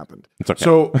through what happened. It's okay.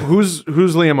 So who's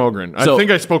Liam Ogren? I So-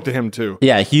 think I spoke to him too.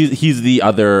 Yeah, he's the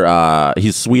other.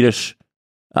 He's Swedish,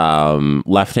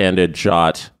 left-handed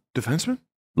shot, Defenseman?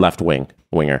 left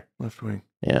winger. Left wing.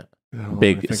 Yeah, Oh, I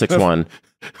big think 6'1",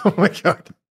 Oh my God.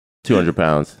 200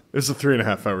 pounds. It's a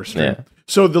 3.5 hour stream. Yeah.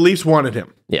 So the Leafs wanted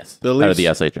him. Yes, The out of the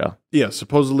Leafs- SHL. Yeah,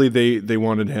 supposedly they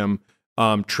wanted him.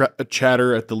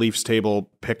 Chatter at the Leafs table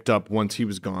picked up once he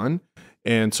was gone.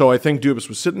 And so I think Dubas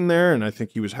was sitting there, and I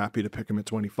think he was happy to pick him at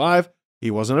 25. He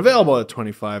wasn't available at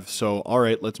 25, so all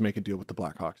right, let's make a deal with the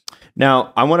Blackhawks.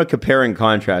 Now, I want to compare and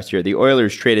contrast here. The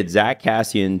Oilers traded Zach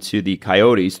Kassian to the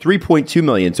Coyotes, $3.2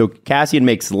 million. So Kassian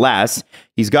makes less.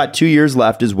 He's got 2 years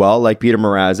left as well, like Petr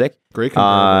Mrázek. Great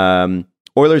comparison.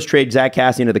 Oilers trade Zach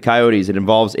Kassian to the Coyotes. It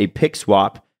involves a pick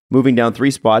swap, moving down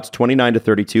 3 spots, 29 to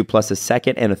 32, plus a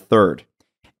second and a third.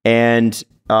 And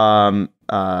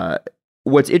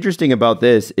what's interesting about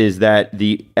this is that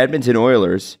the Edmonton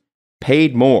Oilers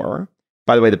paid more.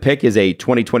 By the way, the pick is a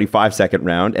 2025 second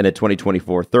round and a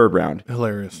 2024 third round.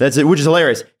 Hilarious. That's it, which is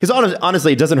hilarious because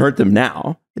honestly, it doesn't hurt them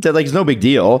now. It's no big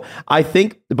deal. I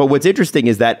think, but what's interesting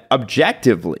is that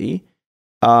objectively,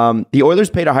 the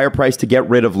Oilers paid a higher price to get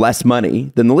rid of less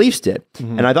money than the Leafs did.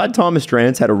 Mm-hmm. And I thought Thomas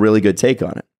Drance had a really good take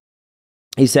on it.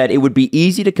 He said it would be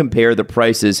easy to compare the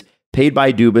prices paid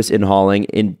by Dubas in hauling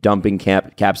in dumping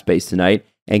cap space tonight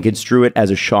and construe it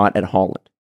as a shot at Holland.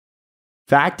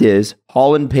 Fact is,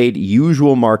 Holland paid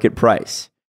usual market price.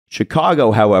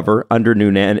 Chicago, however, under new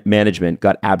management,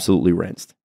 got absolutely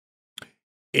rinsed.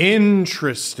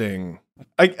 Interesting.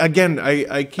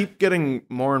 I keep getting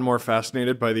more and more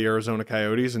fascinated by the Arizona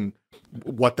Coyotes and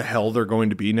what the hell they're going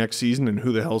to be next season and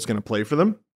who the hell's going to play for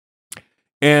them.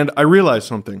 And I realized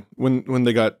something when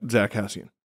they got Zach Kassian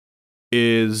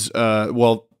is,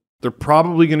 they're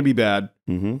probably going to be bad,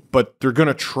 but they're going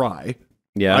to try.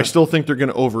 Yeah. I still think they're going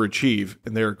to overachieve,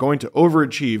 and they're going to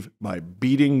overachieve by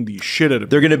beating the shit out of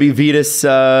They're going to be Vitas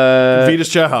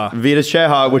Cheha,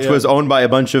 which was owned by a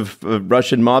bunch of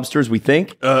Russian mobsters, we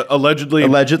think. Allegedly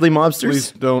mobsters.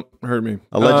 Please don't hurt me.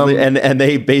 Allegedly, and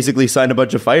they basically signed a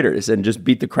bunch of fighters and just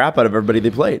beat the crap out of everybody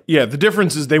they played. Yeah, the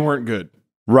difference is they weren't good.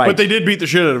 Right. But they did beat the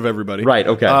shit out of everybody. Right,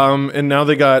 okay. And now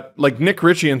they got, like, Nick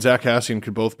Ritchie and Zach Kassian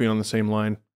could both be on the same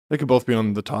line. They could both be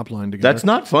on the top line together. That's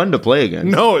not fun to play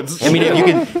against. No, it's... I mean, if you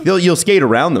can, you'll skate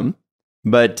around them,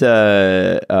 but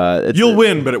you'll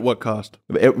win, but at what cost?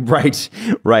 Right.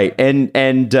 And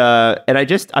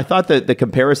I thought that the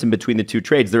comparison between the two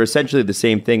trades, they're essentially the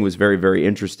same thing, was very, very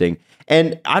interesting.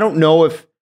 And I don't know.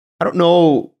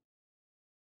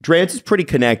 Drance is pretty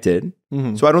connected,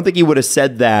 so I don't think he would have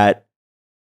said that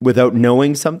without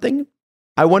knowing something.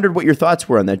 I wondered what your thoughts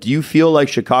were on that. Do you feel like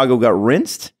Chicago got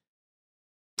rinsed?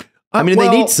 I mean, they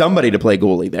need somebody to play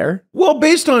goalie there. Well,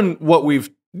 based on what we've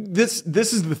this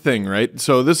is the thing, right?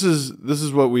 So this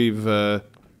is what we've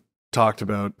talked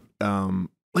about.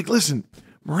 Like, listen,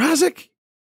 Mrázek,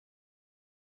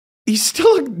 he's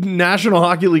still a National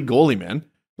Hockey League goalie, man.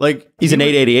 Like, he's an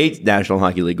 888 National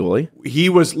Hockey League goalie. He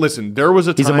was. Listen, there was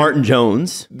a time, he's a Martin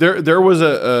Jones. There was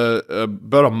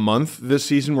about a month this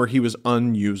season where he was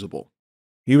unusable.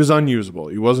 He was unusable.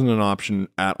 He wasn't an option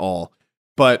at all.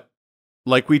 But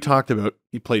like we talked about,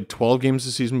 he played 12 games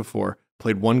the season before,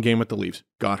 played 1 game with the Leafs,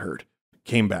 got hurt,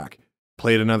 came back,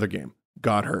 played another game,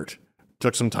 got hurt,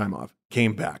 took some time off,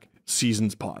 came back,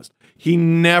 seasons paused. He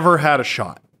never had a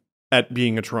shot at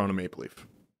being a Toronto Maple Leaf.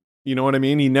 You know what I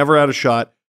mean? He never had a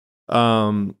shot.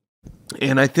 And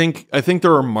I think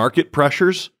there are market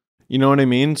pressures. You know what I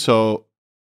mean? So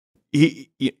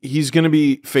he's going to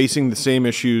be facing the same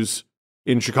issues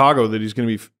in Chicago that he's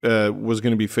going to be was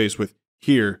going to be faced with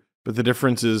here. But the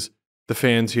difference is the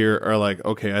fans here are like,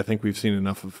 okay, I think we've seen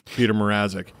enough of Petr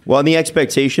Mrázek. Well, and the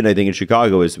expectation, I think, in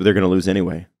Chicago is they're going to lose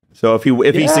anyway. So if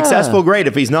he's successful, great.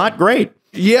 If he's not, great.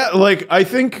 Yeah, like I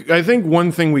think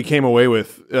one thing we came away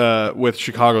with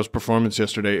Chicago's performance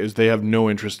yesterday is they have no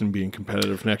interest in being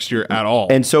competitive next year at all.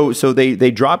 And so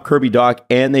they drop Kirby Dach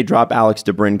and they drop Alex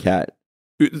DeBrincat.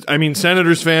 I mean,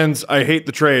 Senators fans, I hate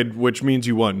the trade, which means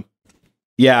you won.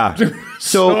 Yeah.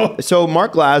 So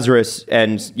Mark Lazarus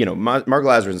and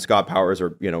Scott Powers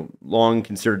are long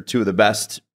considered two of the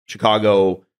best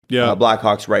Chicago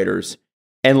Blackhawks writers.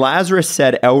 And Lazarus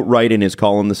said outright in his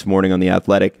column this morning on The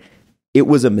Athletic, it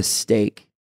was a mistake.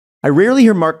 I rarely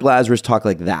hear Mark Lazarus talk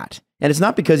like that. And it's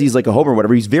not because he's like a homer or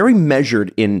whatever. He's very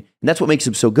measured and that's what makes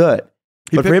him so good.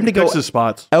 But for him to go his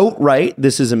spots outright,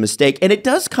 this is a mistake. And it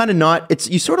does kind of not,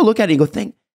 you sort of look at it and you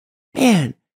go,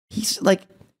 man, he's like,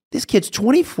 this kid's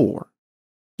 24.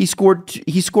 He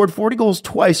scored 40 goals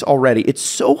twice already. It's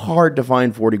so hard to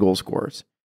find 40 goal scorers.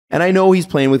 And I know he's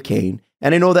playing with Kane.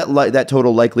 And I know that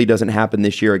total likely doesn't happen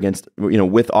this year against,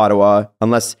 with Ottawa,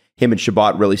 unless him and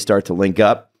Shabbat really start to link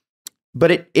up.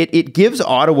 But it gives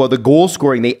Ottawa the goal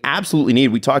scoring they absolutely need.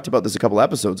 We talked about this a couple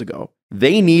episodes ago.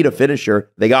 They need a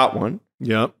finisher. They got one.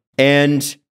 Yep. And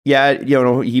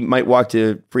he might walk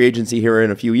to free agency here in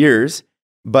a few years.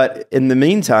 But in the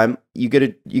meantime, you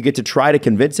get to try to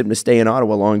convince him to stay in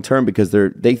Ottawa long term because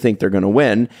they think they're going to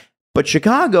win. But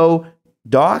Chicago,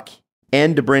 Dach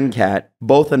and DeBrincat,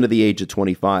 both under the age of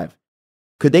 25.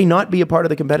 Could they not be a part of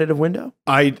the competitive window?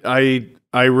 I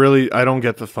don't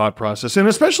get the thought process. And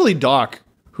especially Dach,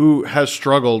 who has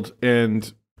struggled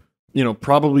and,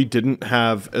 probably didn't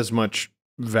have as much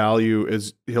value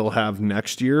as he'll have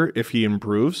next year if he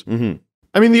improves. Mm-hmm.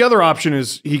 I mean, the other option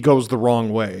is he goes the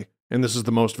wrong way, and this is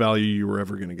the most value you were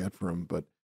ever going to get for him. But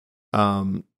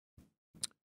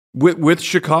with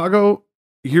Chicago,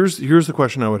 here's the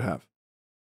question I would have.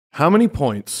 How many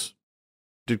points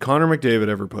did Connor McDavid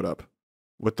ever put up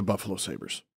with the Buffalo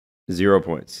Sabres? 0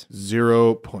 points.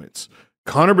 0 points.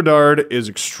 Connor Bedard is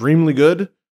extremely good.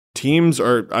 Teams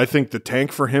I think the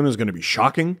tank for him is going to be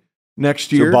shocking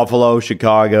next year. So Buffalo,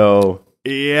 Chicago.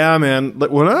 Yeah, man.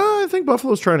 I think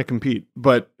Buffalo's trying to compete,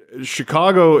 but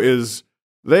Chicago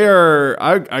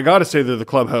I got to say they're the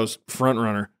clubhouse front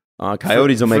runner.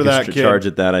 Coyotes will make a charge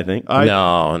at that, I think.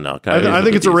 No. I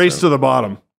think it's a race to the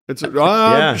bottom. It's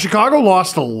Chicago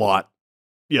lost a lot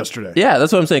yesterday. Yeah,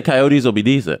 that's what I'm saying. Coyotes will be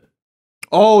decent.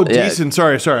 Oh, decent.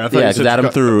 Sorry. I thought because Adam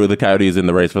threw the Coyotes in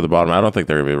the race for the bottom. I don't think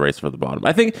they're going to be a race for the bottom.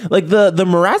 I think like the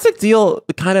Mrázek deal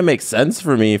kind of makes sense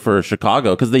for me for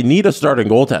Chicago because they need a starting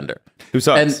goaltender. Who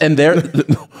sucks? And they're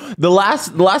the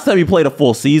last time he played a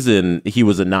full season, he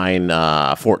was a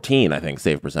 9.14, I think,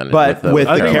 save percentage. But with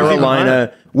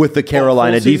the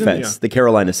Carolina defense, yeah. the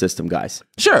Carolina system, guys.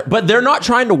 Sure, but they're not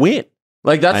trying to win.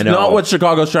 Like that's not what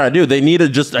Chicago's trying to do. They need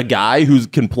just a guy who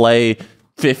can play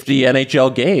 50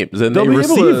 NHL games, and they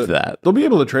received that. They'll be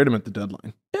able to trade him at the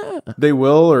deadline. Yeah, they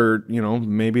will, or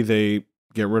maybe they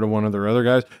get rid of one of their other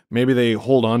guys. Maybe they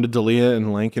hold on to D'Elia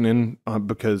and Lankinen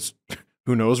because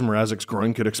who knows, Mrazek's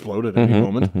groin could explode at any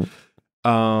moment.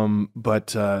 But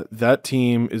that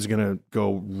team is going to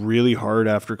go really hard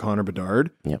after Connor Bedard.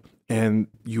 Yep. And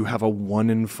you have a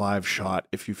 1-in-5 shot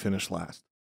if you finish last.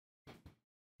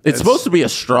 It's supposed to be a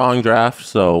strong draft,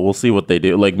 so we'll see what they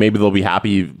do. Like maybe they'll be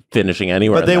happy finishing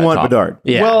anywhere. But they want Bedard.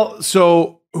 Yeah. Well,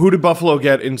 so who did Buffalo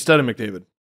get instead of McDavid?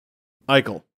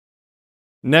 Eichel.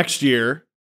 Next year,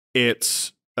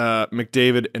 it's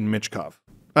McDavid and Michkov.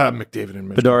 McDavid and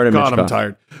Michkov. Bedard and God, Michkov. I'm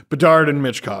tired. Bedard and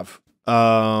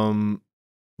Michkov.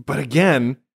 But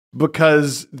again,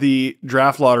 because the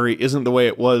draft lottery isn't the way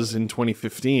it was in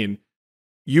 2015,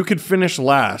 you could finish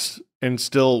last and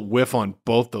still whiff on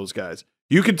both those guys.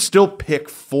 You could still pick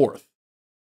fourth.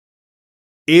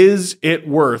 Is it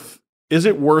worth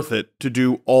it to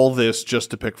do all this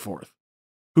just to pick fourth?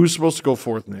 Who's supposed to go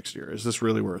fourth next year? Is this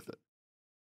really worth it?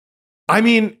 I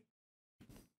mean,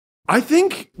 I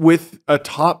think with a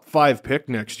top 5 pick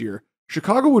next year,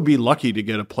 Chicago would be lucky to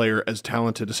get a player as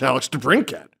talented as Alex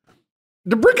DeBrincat.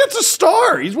 DeBrincat's a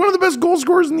star. He's one of the best goal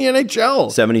scorers in the NHL.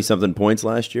 70-something points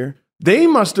last year. They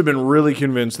must have been really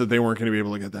convinced that they weren't going to be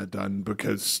able to get that done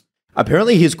because...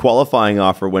 Apparently his qualifying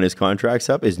offer when his contract's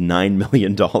up is $9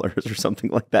 million or something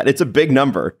like that. It's a big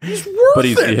number. He's worth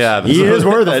it. He is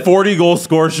worth it. 40 goal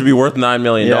score should be worth $9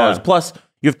 million. Yeah. Plus,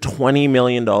 You have $21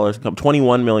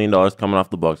 million coming off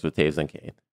the books with Toews and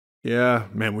Kane. Yeah,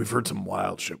 man, we've heard some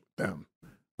wild shit with them.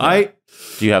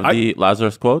 Do you have the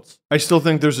Lazarus quotes? I still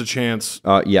think there's a chance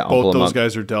Yeah, both those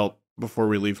guys are dealt before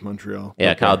we leave Montreal.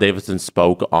 Yeah, okay. Kyle Davidson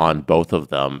spoke on both of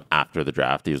them after the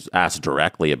draft. He was asked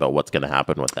directly about what's going to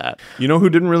happen with that. You know who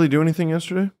didn't really do anything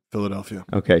yesterday? Philadelphia.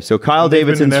 Okay, so Kyle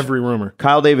Davidson's in every rumor.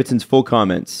 Kyle Davidson's full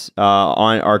comments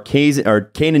on our Kane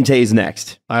and Toews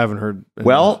next. I haven't heard.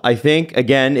 Well, I think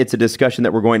again it's a discussion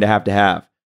that we're going to have.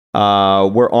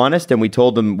 We're honest, and we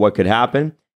told them what could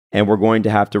happen, and we're going to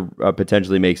have to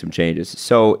potentially make some changes.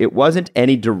 So it wasn't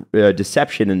any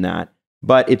deception in that,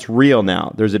 but it's real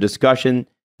now. There's a discussion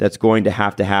that's going to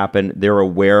happen. They're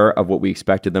aware of what we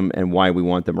expected them and why we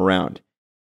want them around.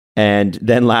 And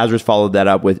then Lazarus followed that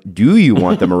up with, do you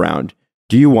want them around?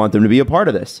 Do you want them to be a part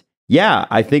of this? Yeah,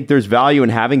 I think there's value in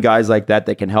having guys like that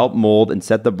can help mold and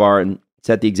set the bar and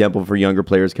set the example for younger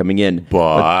players coming in.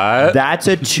 But that's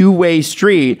a two-way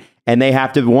street, and they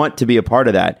have to want to be a part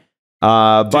of that.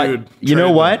 But you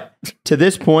know what? To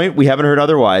this point, we haven't heard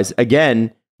otherwise.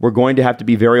 Again, we're going to have to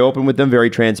be very open with them, very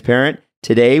transparent.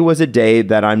 Today was a day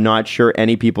that I'm not sure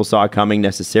any people saw coming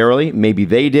necessarily. Maybe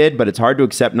they did, but it's hard to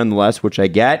accept nonetheless, which I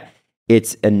get.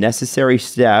 It's a necessary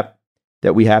step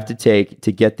that we have to take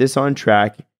to get this on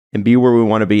track and be where we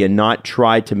want to be and not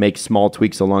try to make small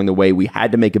tweaks along the way. We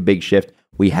had to make a big shift.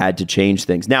 We had to change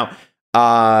things. Now,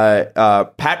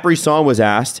 Pat Brisson was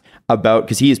asked about,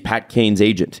 because he is Pat Kane's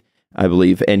agent, I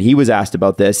believe, and he was asked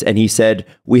about this, and he said,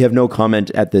 we have no comment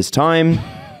at this time.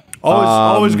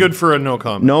 Always good for a no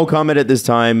comment. No comment at this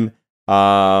time.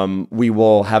 We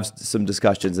will have some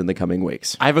discussions in the coming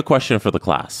weeks. I have a question for the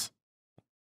class.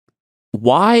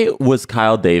 Why was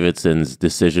Kyle Davidson's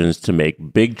decisions to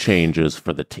make big changes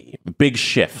for the team, big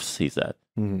shifts, he said,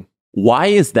 why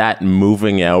is that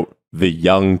moving out the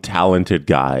young, talented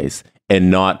guys and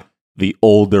not the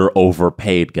older,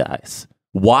 overpaid guys?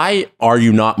 Why are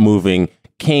you not moving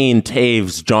Kane,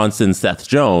 Toews, Johnson, Seth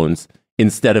Jones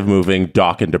instead of moving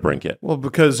Dach and DeBrincat? Well,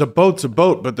 because a boat's a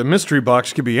boat, but the mystery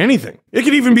box could be anything. It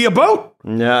could even be a boat.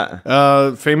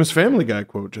 Yeah. Famous Family Guy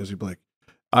quote, Jesse Blake.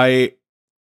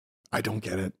 I don't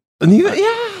get it.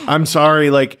 Yeah. I'm sorry.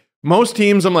 Like, most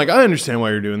teams, I'm like, I understand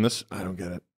why you're doing this. I don't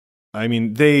get it. I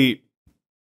mean,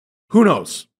 who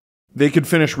knows? They could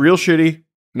finish real shitty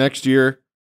next year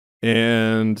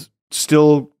and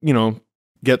still,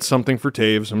 get something for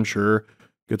Toews, I'm sure.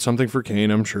 Get something for Kane,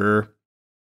 I'm sure.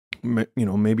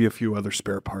 Maybe a few other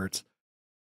spare parts.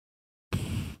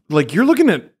 Like, you're looking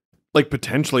at, like,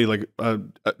 potentially, like,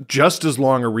 just as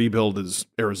long a rebuild as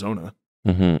Arizona.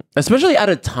 Mm-hmm. Especially at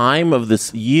a time of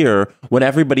this year when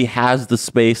everybody has the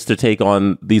space to take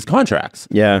on these contracts.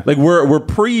 Yeah. Like, we're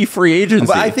pre-free agency.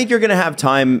 But I think you're going to have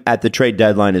time at the trade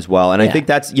deadline as well. And I think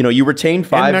that's, you retain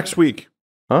 5. And next week.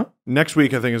 Huh? Next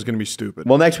week, I think, is going to be stupid.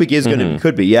 Well, next week is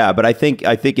could be, yeah. But I think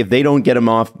if they don't get him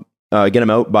off, get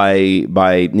him out by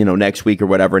next week or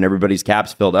whatever, and everybody's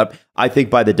caps filled up, I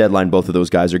think by the deadline, both of those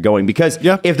guys are going. Because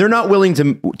if they're not willing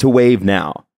to waive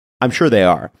now, I'm sure they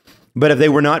are. But if they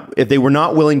were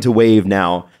not willing to waive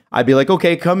now, I'd be like,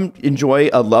 okay, come enjoy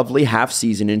a lovely half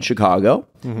season in Chicago,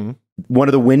 one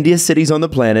of the windiest cities on the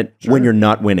planet, when you're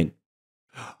not winning.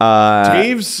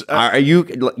 Toews, are you?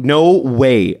 No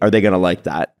way are they going to like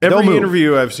that. Every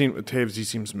interview I've seen with Toews, he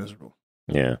seems miserable.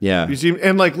 Yeah.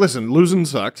 And like, listen, losing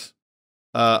sucks.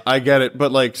 I get it,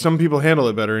 but like, some people handle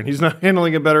it better, and he's not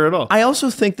handling it better at all. I also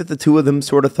think that the two of them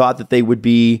sort of thought that they would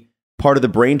be part of the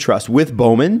brain trust with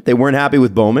Bowman. They weren't happy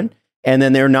with Bowman. And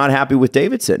then they're not happy with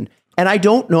Davidson. And I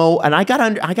don't know, and I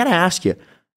gotta ask you,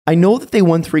 I know that they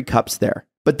won 3 cups there,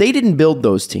 but they didn't build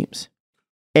those teams.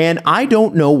 And I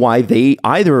don't know why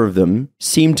either of them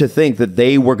seemed to think that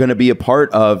they were going to be a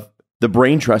part of the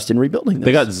brain trust in rebuilding this.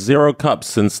 They got 0 cups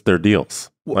since their deals.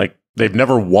 Like, they've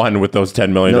never won with those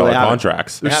 $10 million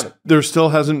contracts. There still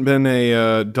hasn't been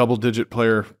a double-digit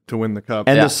player to win the cup.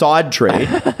 And the Saad trade.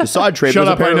 The Saad trade Shut was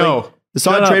up, apparently... I know. The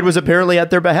Saad trade was apparently at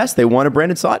their behest. They wanted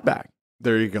Brandon Saad back.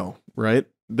 There you go. Right?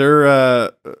 They're I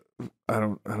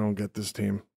don't get this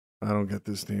team.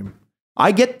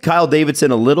 I get Kyle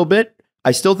Davidson a little bit.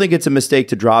 I still think it's a mistake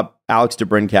to drop Alex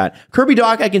DeBrincat. Kirby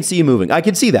Dach, I can see you moving. I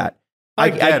can see that.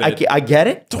 I get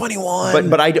it. 21.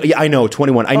 But I know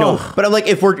 21. I know. But I'm like,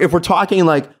 if we're talking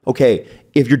like, okay,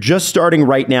 if you're just starting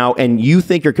right now and you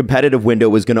think your competitive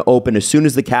window is going to open as soon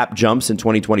as the cap jumps in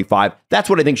 2025, that's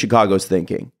what I think Chicago's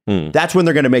thinking. That's when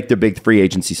they're going to make their big free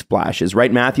agency splashes,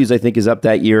 right? Matthews, I think, is up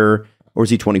that year, or is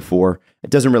he 24? It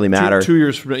doesn't really matter. 2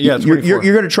 years from now. Yeah, you're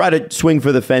going to try to swing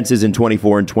for the fences in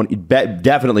 24 and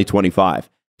definitely 25.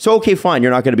 So, okay, fine.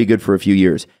 You're not going to be good for a few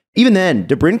years. Even then,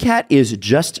 DeBrincat is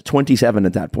just 27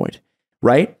 at that point.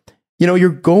 right? You know, you're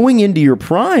going into your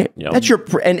prime. Yep. That's your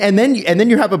and then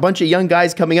you have a bunch of young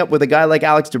guys coming up with a guy like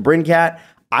Alex DeBrincat.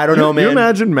 I don't know, man. You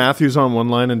imagine Matthews on one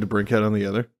line and DeBrincat on the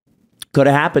other? Could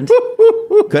have happened.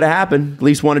 Could have happened. At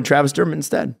least wanted Travis Dermott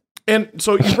instead. And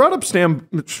so you brought up Stam.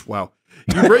 Wow.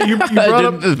 You brought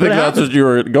up. I think that's what you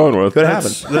were going with. Could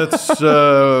happen. That's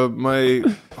my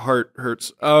heart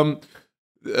hurts.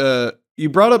 You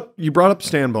brought up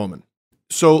Stan Bowman.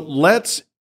 So let's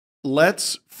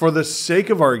for the sake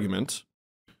of argument,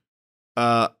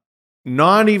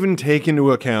 not even take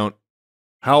into account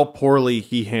how poorly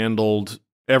he handled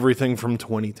everything from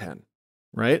 2010,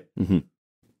 right? Mm-hmm.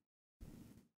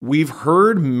 We've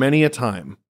heard many a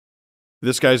time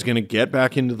this guy's going to get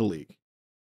back into the league.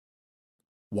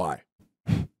 Why?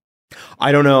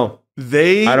 I don't know.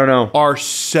 I don't know. Are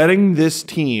setting this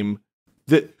team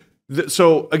that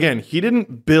so again, he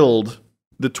didn't build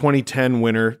the 2010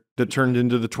 winner that turned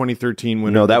into the 2013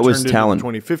 winner. No, that was Talon.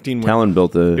 2015 winner. Talon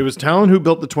built It was Talon who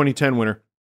built the 2010 winner,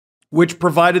 which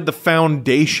provided the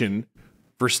foundation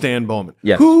for Stan Bowman.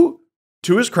 Yes. Who,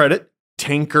 to his credit,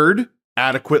 tinkered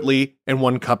adequately and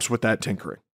won cups with that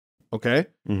tinkering. Okay?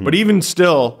 Mm-hmm. But even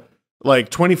still, like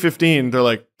 2015, they're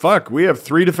like, fuck, we have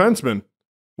 3 defensemen.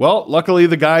 Well, luckily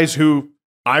the guys who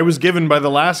I was given by the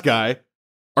last guy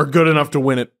are good enough to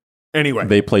win it anyway.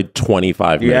 They played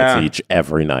 25 minutes each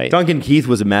every night. Duncan Keith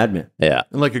was a madman. Yeah.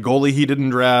 And like a goalie he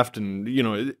didn't draft and, you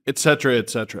know, et cetera, et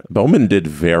cetera. Bowman did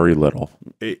very little.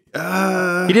 He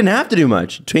didn't have to do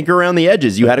much. Tinker around the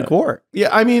edges. You had a core. Yeah,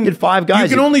 I mean, You had 5 guys.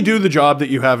 you can only do the job that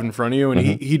you have in front of you, and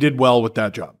he did well with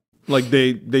that job. Like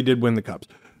they did win the cups.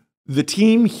 The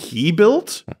team he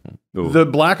built, the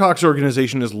Blackhawks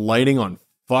organization is lighting on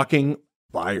fucking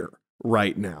fire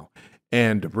right now.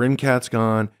 And DeBrincat's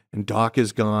gone, and Dach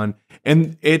is gone.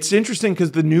 And it's interesting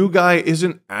because the new guy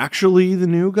isn't actually the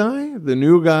new guy. The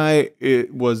new guy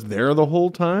was there the whole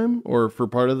time, or for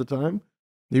part of the time.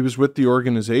 He was with the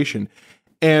organization.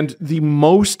 And the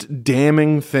most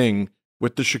damning thing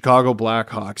with the Chicago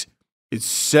Blackhawks is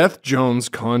Seth Jones'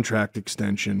 contract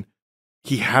extension.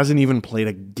 He hasn't even played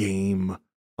a game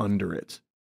under it.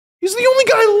 He's the only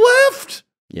guy left.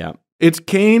 Yeah. It's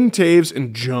Kane, Toews,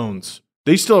 and Jones.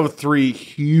 They still have 3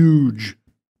 huge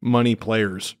money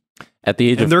players. At the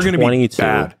age And of they're gonna be 22,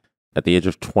 bad. at the age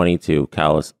of 22,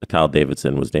 Kyle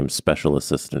Davidson was named special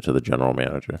assistant to the general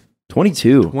manager.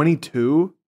 22.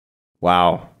 22?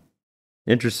 Wow.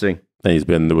 Interesting. And he's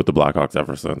been with the Blackhawks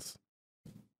ever since.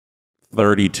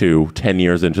 32, 10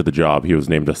 years into the job, he was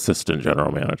named assistant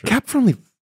general manager. Cap Friendly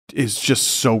is just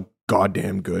so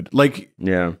goddamn good. Like,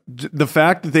 Yeah. the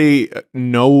fact that they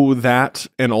know that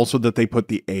and also that they put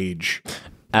the age.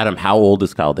 Adam, how old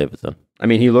is Kyle Davidson? I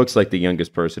mean, he looks like the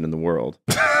youngest person in the world.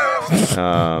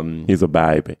 He's a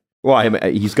baby. Well,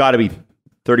 he's got to be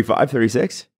 35,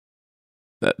 36?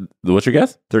 What's your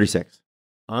guess? 36.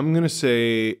 I'm going to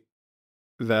say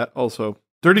that also.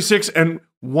 36 and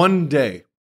 1 day.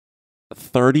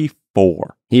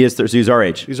 34. He is, so he's our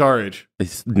age. He's our age.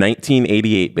 It's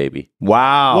 1988, baby.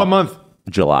 Wow. What month?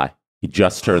 July. He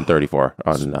just turned 34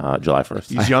 on July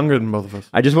 1st. He's younger than both of us.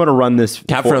 I just want to run this.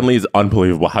 Cap Friendly is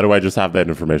unbelievable. How do I just have that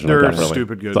information? They're on Cap Friendly?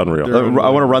 stupid good. It's unreal. They're I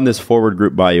want to run this forward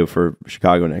group by you for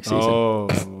Chicago next season.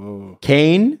 Oh.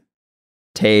 Kane,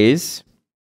 Toews,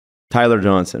 Tyler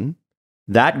Johnson.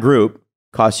 That group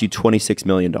costs you $26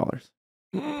 million.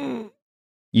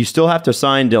 You still have to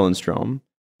sign Dylan Strome,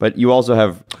 but you also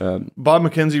have... Bob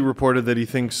McKenzie reported that he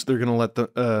thinks they're going to let the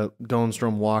Dylan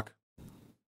Strome walk.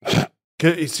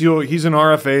 He's an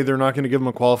RFA. They're not going to give him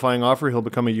a qualifying offer. He'll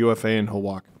become a UFA and he'll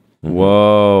walk.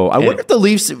 Whoa. I wonder if the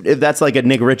Leafs, if that's like a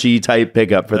Nick Ritchie type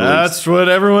pickup for the Leafs. That's what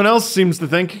everyone else seems to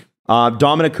think.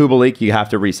 Dominic Kubalik, you have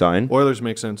to re-sign. Oilers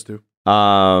make sense too.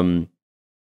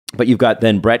 But you've got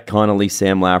then Brett Connolly,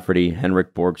 Sam Lafferty,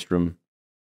 Henrik Borgstrom,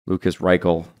 Lucas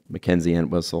Reichel, Mackenzie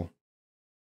Entwistle.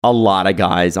 A lot of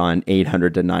guys on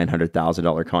 $800,000 to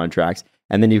 $900,000 contracts.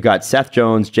 And then you've got Seth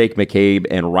Jones, Jake McCabe,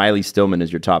 and Riley Stillman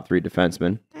as your top 3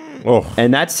 defensemen. Oh.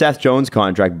 And that Seth Jones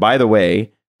contract, by the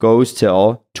way, goes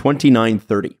till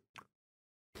 29-30.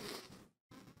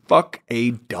 Fuck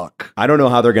a duck. I don't know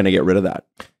how they're going to get rid of that.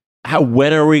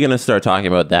 When are we going to start talking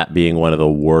about that being one of the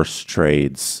worst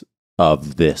trades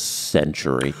of this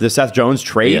century? The Seth Jones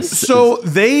trade? Yes. So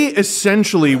they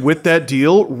essentially, with that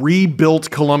deal,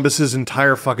 rebuilt Columbus's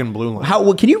entire fucking blue line.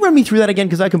 Well, can you run me through that again?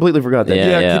 Because I completely forgot that.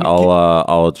 Yeah,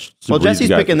 I'll Well, Jesse's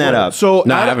picking that up. So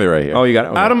No, I have it right here. Oh, you got it?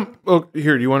 Okay. Adam,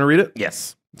 here, do you want to read it?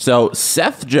 Yes. So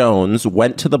Seth Jones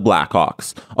went to the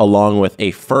Blackhawks along with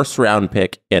a first-round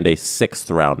pick and a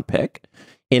sixth-round pick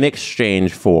in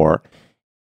exchange for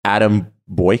Adam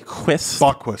Boyquist.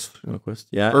 Bockwist.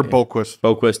 Yeah. Or Boquist.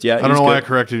 Boquist, yeah. I don't know why I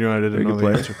corrected you. I didn't know the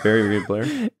player. answer. Very, very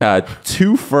good player.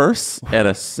 2 firsts and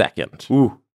a second.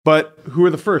 Ooh. But who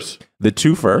are the first? The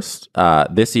 2 firsts,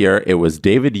 this year, it was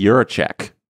David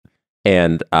Juracek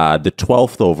and the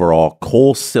 12th overall,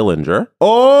 Cole Sillinger.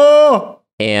 Oh!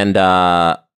 And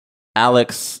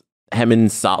Alex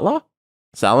Salami?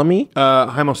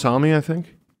 Haimo Salmi, I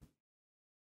think.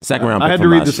 Second round. I pick had to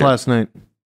from read last this year. last night.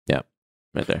 Yeah,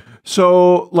 right there.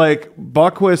 So, like,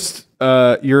 Bockwist,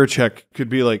 Juracek could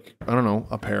be like, I don't know,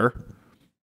 a pair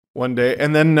one day.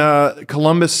 And then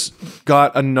Columbus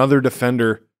got another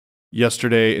defender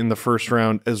yesterday in the first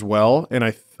round as well. And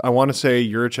I want to say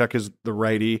Juracek is the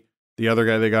righty. The other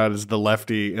guy they got is the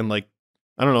lefty. And, like,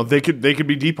 I don't know, they could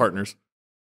be D partners.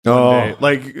 Day.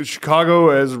 Like, Chicago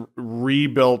has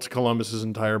rebuilt Columbus's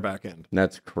entire back end.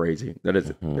 That's crazy. That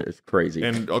is crazy.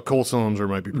 And Cole Sillinger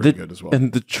might be pretty good as well.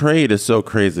 And the trade is so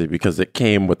crazy because it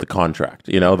came with the contract.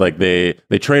 You know, like they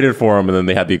traded for him and then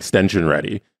they had the extension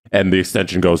ready. And the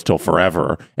extension goes till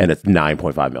forever, and it's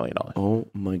 $9.5 million. Oh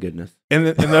my goodness! And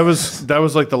that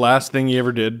was like the last thing he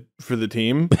ever did for the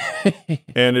team,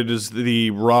 and it is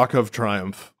the rock of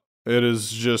triumph. It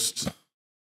is just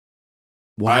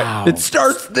wow. It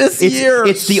starts this year.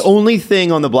 It's the only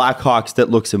thing on the Blackhawks that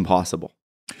looks impossible.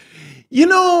 You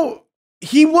know,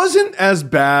 he wasn't as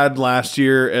bad last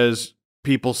year as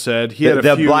people said. He had the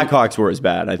Blackhawks were as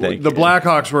bad. I think the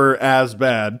Blackhawks were as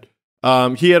bad.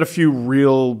 He had a few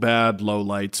real bad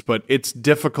lowlights, but it's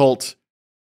difficult.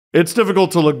 It's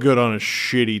difficult to look good on a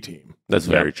shitty team. That's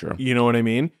very true. You know what I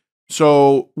mean?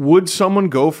 So would someone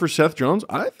go for Seth Jones?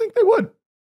 I think they would.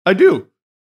 I do.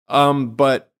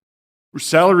 But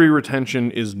salary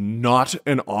retention is not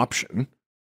an option.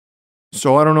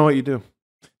 So I don't know what you do.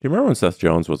 Do you remember when Seth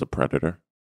Jones was a Predator?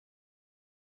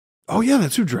 Oh yeah,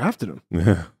 that's who drafted him.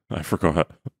 I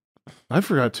forgot. I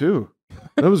forgot too.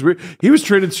 That was weird. He was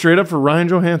traded straight up for Ryan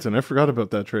Johansson. I forgot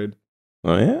about that trade.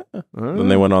 Oh yeah. Then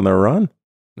they went on their run.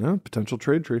 Yeah, potential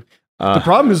trade tree. The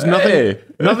problem is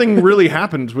nothing really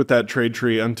happened with that trade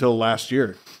tree until last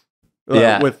year.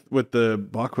 With the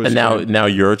Bockwist. And now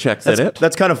Juracek's in it.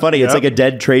 That's kind of funny. It's like a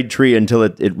dead trade tree until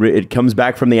it comes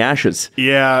back from the ashes.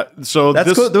 Yeah, so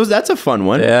that's a fun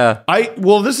one. Yeah.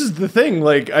 This is the thing.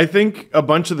 Like, I think a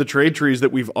bunch of the trade trees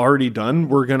that we've already done,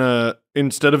 we're gonna,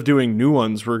 instead of doing new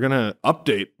ones, we're gonna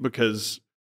update because,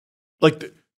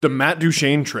 like, the Matt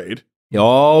Duchene trade.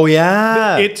 Oh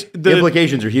yeah, the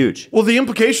implications are huge. Well, the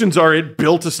implications are it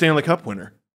built a Stanley Cup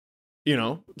winner. You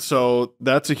know, so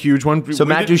that's a huge one. So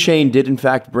Matt Duchene did, in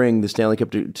fact, bring the Stanley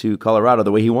Cup to Colorado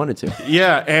the way he wanted to.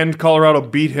 Yeah, and Colorado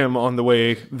beat him on the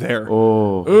way there.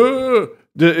 Oh.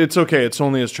 It's okay. It's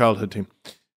only his childhood team.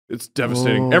 It's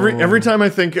devastating. Every time I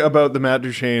think about the Matt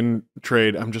Duchene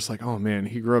trade, I'm just like, oh, man,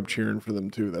 he grew up cheering for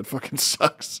them, too. That fucking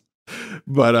sucks.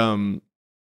 But I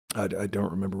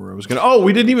don't remember where I was going to. Oh,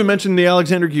 we didn't even mention the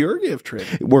Alexander Georgiev trade.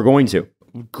 We're going to.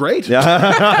 Great.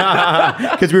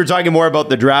 Because we were talking more about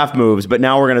the draft moves, but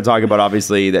now we're going to talk about,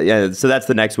 obviously, that. Yeah, so that's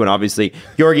the next one, obviously.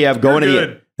 Georgiev going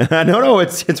to the... No,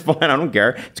 it's fine. I don't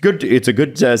care. It's good. It's a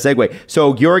good segue.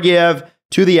 So Georgiev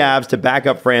to the Avs to back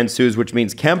up Francouz, which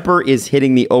means Kemper is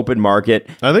hitting the open market.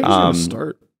 I think he's going to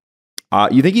start.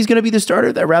 You think he's going to be the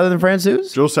starter rather than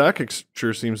Francouz? Joe Sakic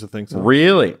sure seems to think so.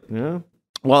 Really? Yeah.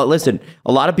 Well, listen,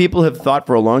 a lot of people have thought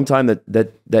for a long time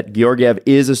that Georgiev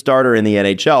is a starter in the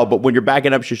NHL, but when you're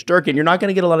backing up Shesterkin, you're not going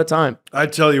to get a lot of time. I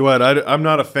tell you what, I'm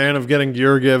not a fan of getting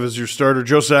Georgiev as your starter.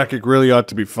 Joe Sakic really ought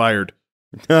to be fired.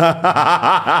 All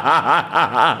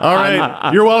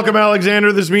right. You're welcome,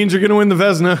 Alexander. This means you're going to win the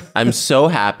Vezina. I'm so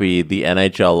happy the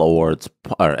NHL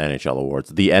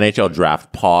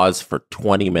draft paused for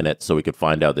 20 minutes so we could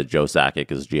find out that Joe Sakic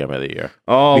is GM of the year.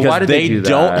 Oh, because why did they do that?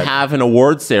 Don't have an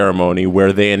award ceremony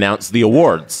where they announce the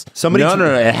awards. No.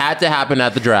 It had to happen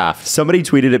at the draft. Somebody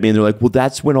tweeted at me and they're like, well,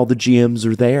 that's when all the GMs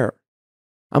are there.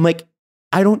 I'm like,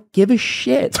 I don't give a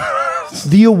shit.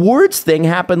 The awards thing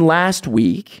happened last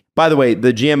week. By the way,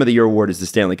 the GM of the Year award is the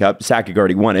Stanley Cup. Sakic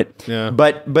already won it. Yeah.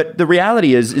 But the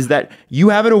reality is that you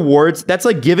have an awards. That's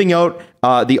like giving out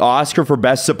the Oscar for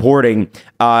Best Supporting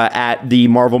at the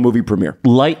Marvel movie premiere.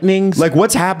 Like,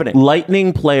 what's happening?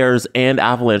 Lightning players and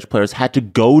Avalanche players had to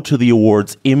go to the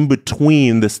awards in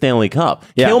between the Stanley Cup.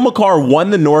 Yeah. Cale Makar won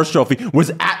the Norris Trophy,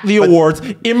 was at the awards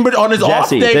on his off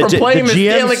day from playing the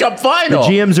Stanley Cup final.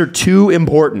 The GMs are too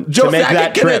important Joe to make Sakic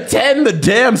that can trip. attend the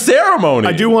damn ceremony.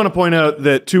 I do want to point out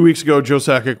that 2 weeks ago, Joe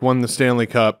Sakic won the Stanley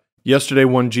Cup. Yesterday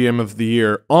won GM of the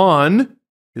Year on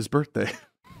his birthday.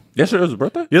 Yesterday was his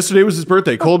birthday? Yesterday was his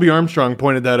birthday. Colby Armstrong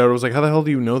pointed that out. I was like, how the hell do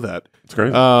you know that? It's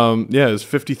crazy. Yeah, his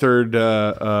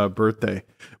 53rd birthday.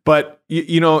 But,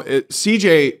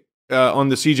 CJ on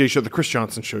the CJ show, the Chris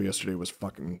Johnson show yesterday was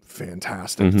fucking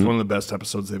fantastic. It's one of the best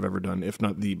episodes they've ever done, if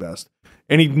not the best.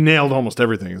 And he nailed almost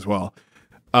everything as well.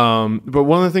 But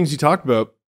one of the things he talked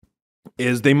about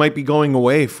is they might be going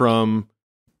away from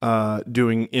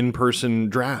doing in-person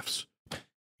drafts.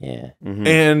 Yeah.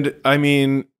 And I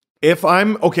mean, if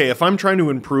I'm trying to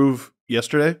improve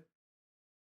yesterday,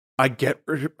 I get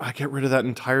rid of that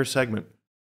entire segment.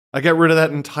 I get rid of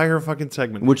that entire fucking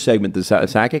segment. Which segment? The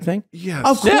Sakic thing? Yes.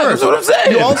 Of course. Yeah, that's what I'm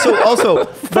saying. You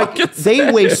also like, they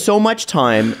waste so much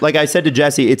time. Like I said to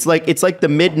Jesse, it's like the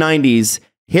mid-90s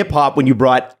hip hop when you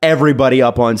brought everybody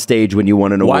up on stage when you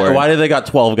won an award. Why did they got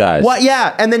 12 guys? What?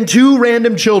 Yeah, and then 2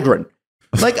 random children.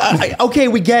 Like, okay,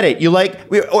 we get it. You like,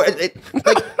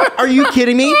 are you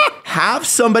kidding me? Have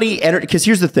somebody enter, because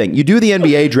here's the thing: you do the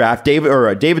NBA draft.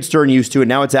 David Stern used to, and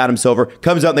now it's Adam Silver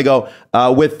comes out and they go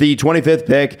with the 25th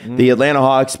pick, the Atlanta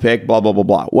Hawks pick, blah blah blah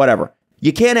blah, whatever.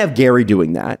 You can't have Gary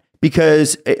doing that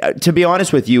because, to be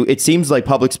honest with you, it seems like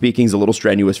public speaking is a little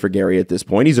strenuous for Gary at this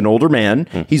point. He's an older man.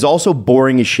 He's also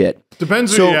boring as shit.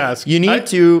 Depends so who you ask. You need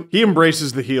to. He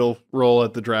embraces the heel role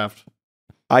at the draft.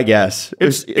 I guess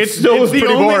It's still pretty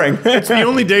boring. It's the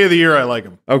only day of the year I like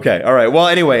him. Okay, all right. Well,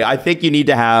 anyway, I think you need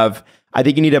to have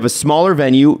a smaller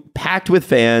venue packed with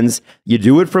fans. You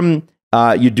do it from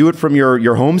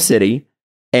your home city,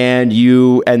 and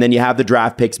then you have the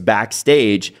draft picks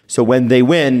backstage. So when they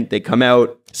win, they come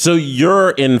out. So you're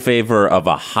in favor of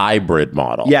a hybrid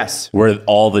model? Yes. Where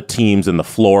all the teams in the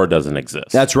floor doesn't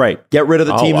exist. That's right. Get rid of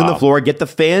the teams on the floor. Get the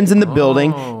fans in the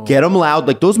building. Get them loud.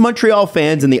 Like those Montreal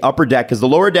fans in the upper deck, because the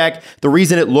lower deck, the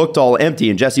reason it looked all empty,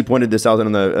 and Jesse pointed this out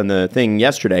on the thing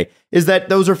yesterday, is that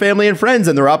those are family and friends,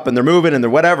 and they're up and they're moving and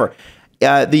they're whatever.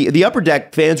 The upper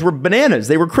deck fans were bananas.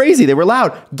 They were crazy. They were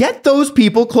loud. Get those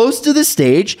people close to the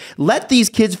stage. Let these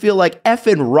kids feel like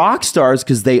effing rock stars,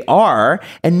 because they are,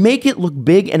 and make it look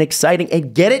big and exciting,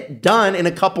 and get it done in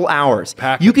a couple hours.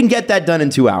 You can get that done in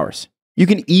 2 hours. You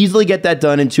can easily get that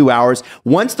done in 2 hours.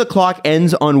 Once the clock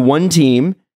ends on one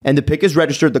team and the pick is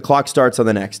registered, the clock starts on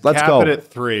the next. Let's go. Cap it at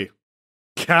 3.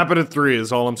 Cap it at 3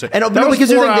 is all I'm saying. And that was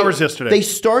because 4 hours yesterday. They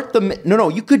start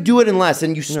you could do it in less,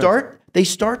 and you start. They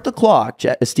start the clock,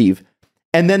 Steve,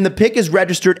 and then the pick is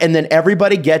registered, and then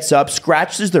everybody gets up,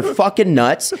 scratches their fucking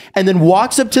nuts, and then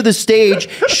walks up to the stage,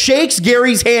 shakes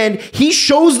Gary's hand. He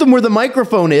shows them where the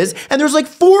microphone is, and there's like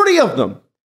 40 of them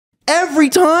every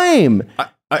time.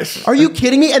 Are you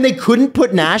kidding me? And they couldn't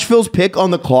put Nashville's pick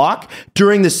on the clock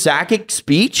during the Sakic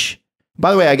speech.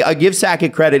 By the way, I give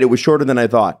Sakic credit. It was shorter than I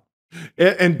thought.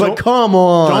 But come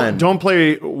on. Don't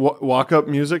play walk-up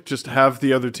music. Just have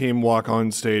the other team walk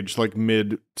on stage like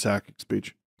mid-Sakic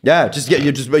speech. Yeah, just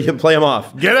play them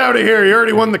off. Get out of here. You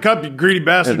already won the cup, you greedy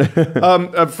bastard.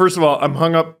 First of all, I'm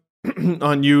hung up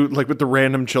on you like with the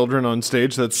random children on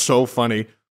stage. That's so funny.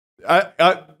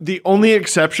 The only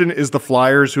exception is the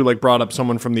Flyers, who like brought up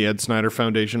someone from the Ed Snyder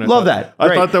Foundation. I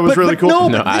thought that was really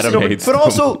cool. Adam hates but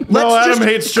also, let's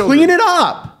hates clean it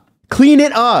up. Clean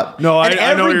it up. No, and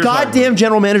I know what every you're goddamn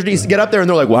general manager needs to get up there and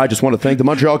they're like, well, I just want to thank the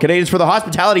Montreal Canadiens for the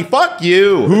hospitality. Fuck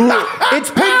you. It's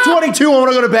pick 22. I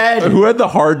want to go to bed. Who had the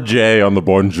hard J on the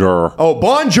bonjour? Oh,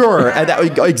 bonjour. And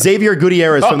that, Xavier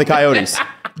Gutierrez from the Coyotes.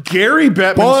 Gary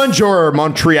Bettman. Bonjour,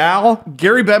 Montreal.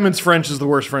 Gary Bettman's French is the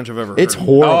worst French I've ever heard. It's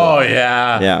horrible. Oh,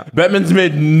 yeah. Yeah. Bettman's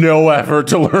made no effort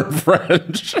to learn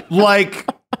French. Like,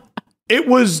 it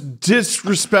was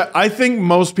disrespect. I think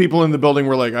most people in the building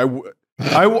were like,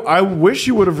 I wish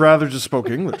you would have rather just spoke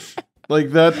English.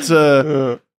 Like that's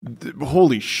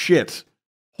holy shit.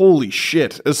 Holy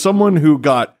shit. As someone who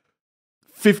got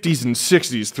 50s and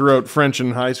 60s throughout French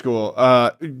in high school,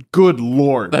 good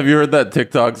Lord. Have you heard that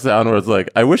TikTok sound where it's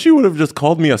like, I wish you would have just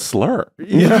called me a slur?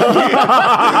 Yeah.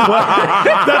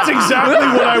 That's exactly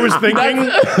what I was thinking,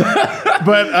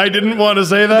 but I didn't want to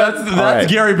say that. That's right.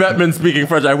 Gary Bettman speaking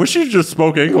French. I wish you just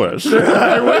spoke English.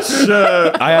 I wish.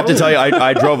 I have to tell you,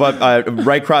 I drove up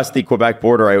right across the Quebec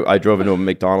border. I drove into a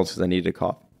McDonald's because I needed a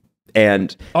coffee.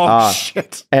 And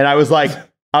shit. And I was like,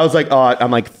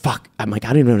 fuck. I'm like, I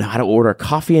don't even know how to order a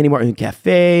coffee anymore. In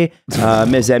cafe,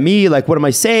 mes amis. Like, what am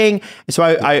I saying? So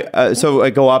I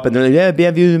go up and they're like, yeah,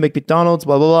 bienvenue to McDonald's,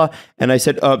 blah blah blah. And I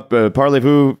said,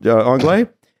 parlez-vous anglais?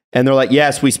 And they're like,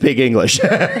 yes, we speak English.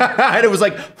 And it was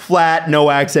like flat, no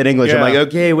accent English. Yeah. I'm like,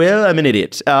 okay, well, I'm an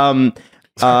idiot.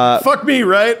 Fuck me,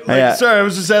 right? Like, yeah. Sorry, I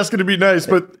was just asking to be nice,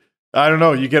 but I don't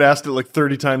know. You get asked it like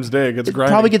 30 times a day. It gets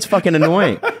grinding. Probably gets fucking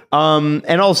annoying.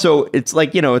 And also, it's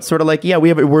like, it's sort of like, yeah,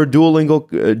 we're a dual lingual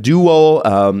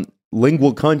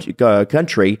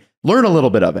country. Learn a little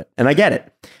bit of it, and I get it.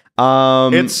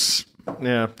 Sorry,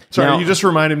 now, you just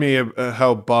reminded me of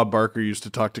how Bob Barker used to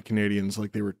talk to Canadians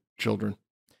like they were children.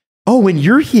 Oh, when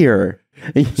you're here.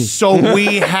 So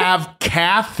we have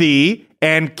Kathy,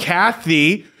 and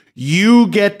Kathy, you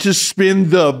get to spin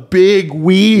the big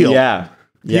wheel. Yeah.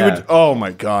 Oh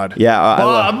my God. Yeah.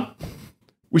 Bob,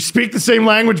 we speak the same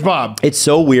language, Bob. It's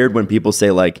so weird when people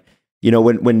say like,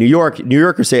 when New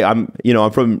Yorkers say I'm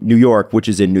from New York, which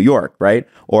is in New York, right?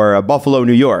 Or Buffalo,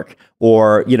 New York,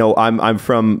 or I'm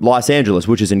from Los Angeles,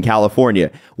 which is in California.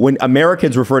 When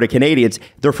Americans refer to Canadians,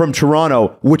 they're from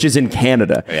Toronto, which is in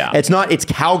Canada. Yeah. It's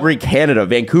Calgary, Canada,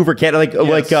 Vancouver, Canada,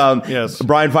 Yes.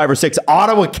 Brian 5 or 6,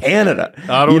 Ottawa, Canada.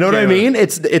 You know what I mean?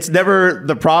 It's never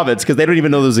the province because they don't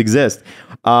even know those exist.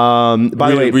 By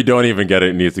the way, we don't even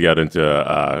need to get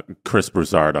into Chris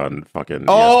Broussard on fucking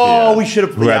oh, ESPN, we should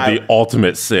have who had the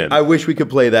ultimate sin. I wish we could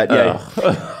play that. Yeah.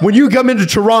 When you come into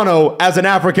Toronto as an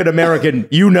African American,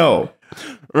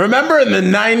 Remember in the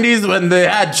 90s when they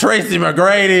had Tracy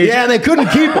McGrady? Yeah, and they can't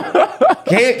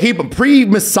keep him.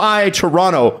 Pre-Messiah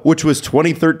Toronto, which was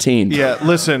 2013. Yeah,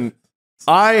 listen,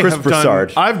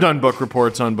 I've done book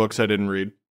reports on books I didn't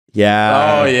read.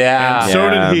 Yeah. Oh, yeah. And so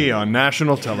did he on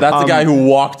national television. That's the guy who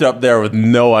walked up there with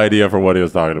no idea for what he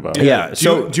was talking about. Yeah.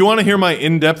 So, do you want to hear my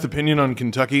in-depth opinion on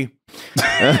Kentucky?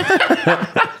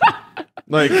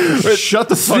 Shut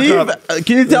the fuck Steve, up.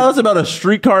 can you tell us about a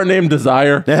streetcar named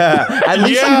Desire? Yeah. At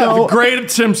least the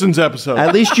great Simpsons episode.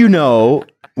 At least you know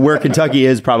where Kentucky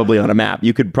is probably on a map.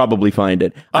 You could probably find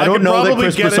it. I don't know that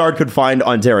Chris Broussard could find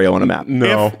Ontario on a map.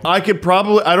 No. I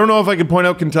don't know if I could point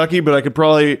out Kentucky, but I could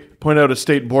probably point out a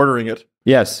state bordering it.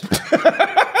 Yes.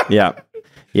 Yeah.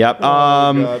 Yep.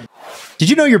 God. Did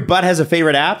you know your butt has a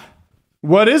favorite app?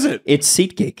 What is it? It's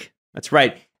SeatGeek. That's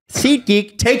right.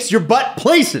 SeatGeek takes your butt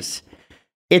places.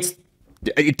 It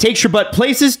takes your butt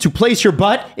places to place your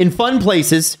butt in fun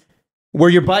places where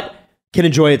your butt can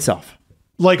enjoy itself.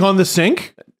 Like on the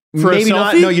sink? For Maybe a selfie?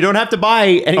 not. No, you don't have to buy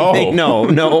anything. Oh.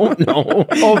 No.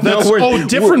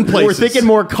 Different places. We're thinking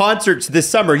more concerts this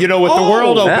summer, with the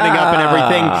world opening up and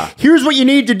everything. Here's what you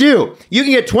need to do. You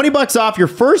can get $20 off your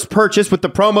first purchase with the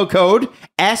promo code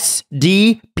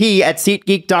SDP at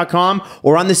SeatGeek.com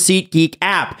or on the SeatGeek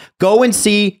app. Go and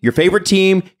see your favorite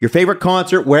team, your favorite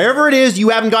concert, wherever it is you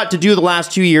haven't got to do the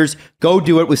last 2 years. Go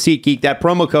do it with SeatGeek. That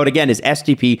promo code, again, is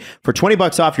SDP for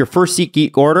 $20 off your first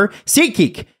SeatGeek order.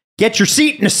 SeatGeek. Get your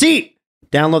seat in a seat.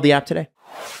 Download the app today.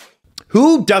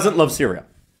 Who doesn't love cereal?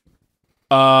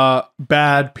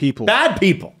 Bad people. Bad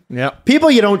people. Yeah. People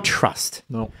you don't trust.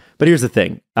 No. But here's the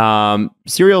thing.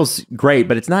 Cereal's great,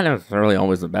 but it's not necessarily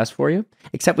always the best for you.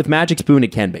 Except with Magic Spoon,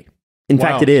 it can be. In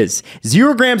fact, it is.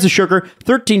 0 grams of sugar,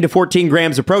 13 to 14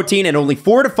 grams of protein, and only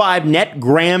 4 to 5 net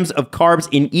grams of carbs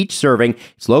in each serving.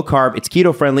 It's low carb, it's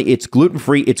keto friendly, it's gluten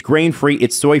free, it's grain free,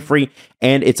 it's soy free,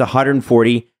 and it's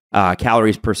 140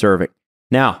 calories per serving.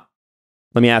 Now,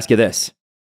 let me ask you this.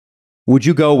 Would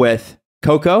you go with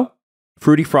cocoa,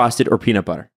 fruity frosted, or peanut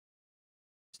butter?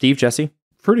 Steve, Jesse?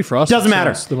 Fruity frosted. Doesn't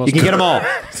matter. You can get them all.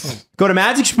 Go to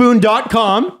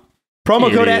magicspoon.com,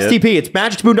 promo code STP. It's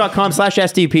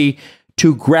magicspoon.com/STP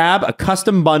to grab a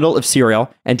custom bundle of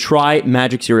cereal and try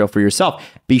Magic cereal for yourself.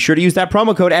 Be sure to use that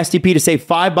promo code STP to save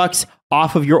 $5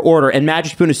 off of your order. And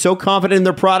Magic Spoon is so confident in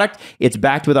their product, it's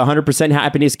backed with a 100%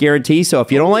 happiness guarantee. So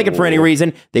if you don't like it for any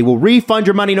reason, they will refund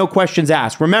your money, no questions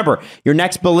asked. Remember, your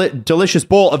next delicious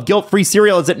bowl of guilt-free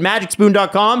cereal is at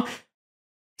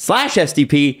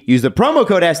magicspoon.com/STP. Use the promo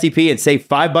code STP and save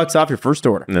 $5 off your first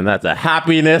order. And that's a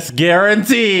happiness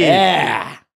guarantee.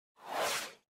 Yeah.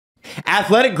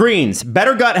 Athletic Greens,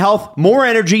 better gut health, more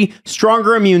energy,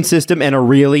 stronger immune system, and a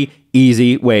really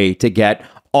easy way to get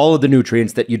all of the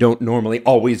nutrients that you don't normally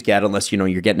always get unless,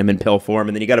 you're getting them in pill form,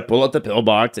 and then you got to pull out the pill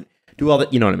box and do all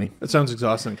that. You know what I mean? That sounds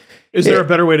exhausting. Is there a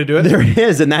better way to do it? There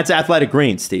is, and that's Athletic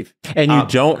Greens, Steve. And you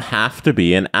don't have to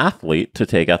be an athlete to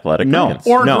take Athletic Greens.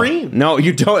 Green. No,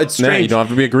 you don't. It's strange. No, you don't have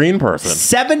to be a green person.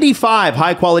 75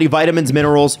 high-quality vitamins,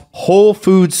 minerals, whole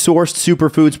food sourced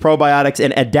superfoods, probiotics,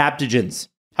 and adaptogens.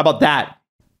 How about that?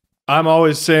 I'm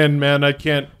always saying, man, I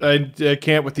can't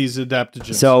with these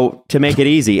adaptogens. So to make it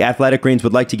easy, Athletic Greens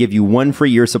would like to give you 1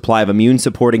 free year supply of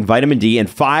immune-supporting vitamin D and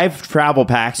 5 travel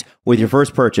packs with your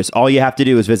first purchase. All you have to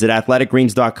do is visit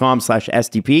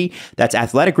athleticgreens.com/STP. That's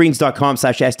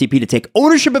athleticgreens.com/STP to take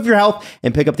ownership of your health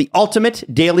and pick up the ultimate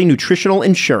daily nutritional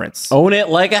insurance. Own it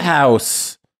like a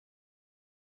house.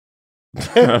 You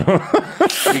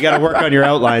got to work on your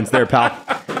outlines there, pal.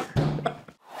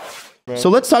 So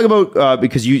let's talk about,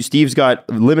 because Steve's got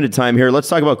limited time here, let's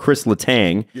talk about Kris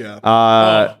Letang. Yeah.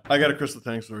 I got a Kris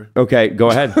Letang story. Okay, go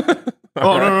ahead.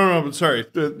 No, but sorry.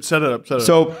 Set it up.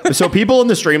 So people in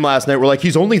the stream last night were like,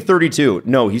 he's only 32.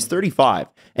 No, he's 35.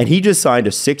 And he just signed a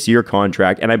 6-year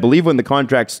contract. And I believe when the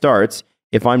contract starts,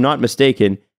 if I'm not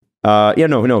mistaken,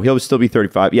 He'll still be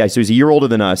 35. Yeah, so he's a year older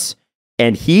than us,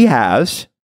 and he has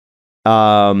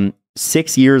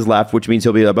 6 years left, which means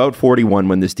he'll be about 41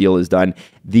 when this deal is done.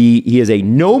 He has a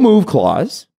no move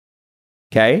clause.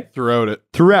 Okay,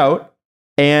 throughout,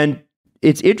 and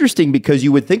it's interesting because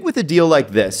you would think with a deal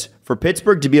like this for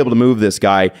Pittsburgh to be able to move this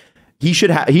guy, he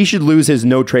should lose his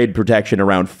no trade protection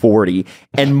around 40,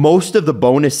 and most of the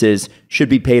bonuses should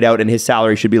be paid out, and his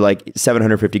salary should be like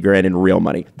 $750,000 in real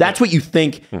money. That's what you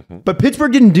think, but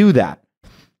Pittsburgh didn't do that.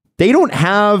 They don't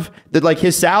have that. Like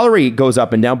his salary goes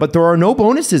up and down, but there are no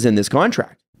bonuses in this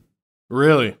contract.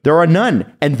 Really, there are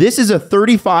none, and this is a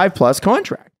 35+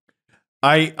 contract.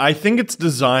 I think it's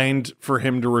designed for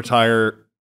him to retire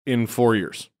in 4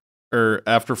 years or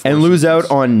after 4 and lose out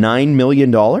on $9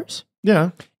 million. Yeah.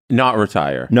 Not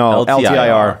retire. No,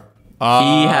 LTIR.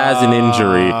 He has an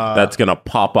injury that's going to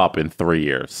pop up in 3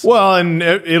 years. Well, and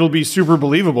it'll be super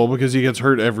believable because he gets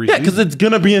hurt every season. Yeah, because it's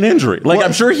going to be an injury. Like,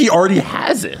 I'm sure he already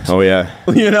has it. Oh, yeah.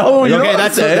 You know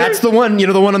that's the one. You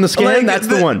know, the one on the scan? Like, that's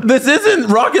the one. This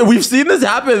isn't rocket. We've seen this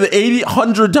happen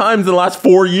 100 times in the last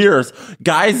 4 years.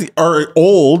 Guys are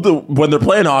old when they're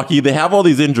playing hockey. They have all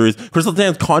these injuries. Kris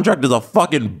Letang's contract is a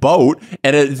fucking boat,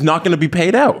 and it's not going to be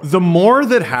paid out. The more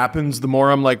that happens, the more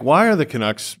I'm like, why are the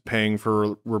Canucks paying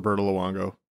for Roberto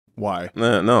Luongo? Why?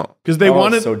 No, because they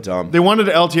wanted so dumb. They wanted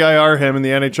to LTIR him, and the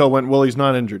NHL went, well, he's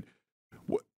not injured.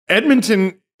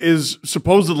 Edmonton is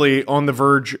supposedly on the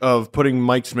verge of putting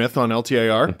Mike Smith on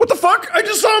LTIR. What the fuck? I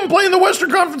just saw him play in the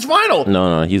Western Conference Final.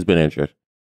 No, he's been injured.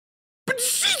 But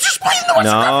he's just playing the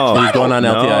Western Conference Final. He's going on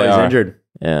LTIR. He's injured.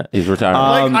 Yeah, he's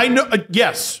retiring. I know.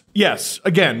 Yes.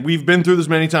 Again, we've been through this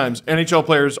many times. NHL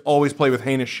players always play with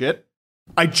heinous shit.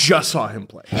 I just saw him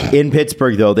play. In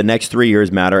Pittsburgh, though, the next 3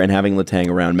 years matter, and having Letang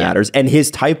around matters. And his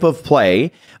type of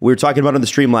play, we were talking about on the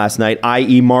stream last night,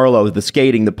 i.e. Marlowe, the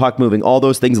skating, the puck moving, all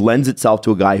those things lends itself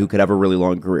to a guy who could have a really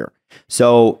long career.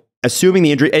 So, assuming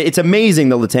the injury, it's amazing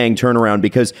the Letang turnaround,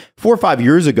 because 4 or 5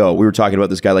 years ago, we were talking about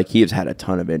this guy like he has had a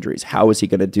ton of injuries. How is he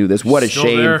going to do this? What a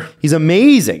shame. There. He's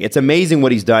amazing. It's amazing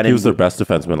what he's done. He was their best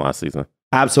defenseman last season.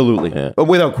 Absolutely. Yeah. But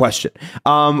without question.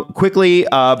 Quickly,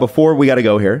 before we got to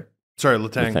go here. Sorry,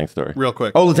 Letang story. Real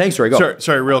quick. Oh, Letang story. Go.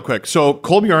 Sorry, real quick. So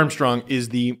Colby Armstrong is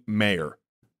the mayor.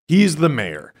 He's the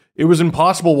mayor. It was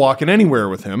impossible walking anywhere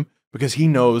with him because he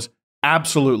knows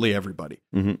absolutely everybody.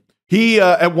 Mm-hmm. He,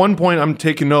 at one point, I'm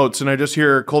taking notes and I just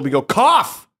hear Colby go,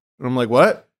 cough! And I'm like,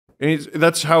 what? And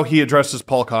that's how he addresses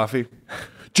Paul Coffey.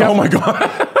 Oh my God.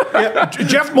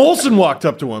 Jeff Molson walked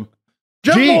up to him.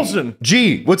 Molson.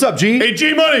 G. What's up, G? Hey,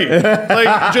 G Money.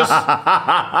 Like, just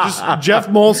Jeff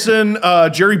Molson,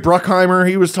 Jerry Bruckheimer,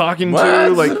 he was talking to.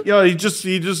 Like, yeah, he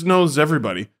just knows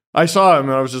everybody. I saw him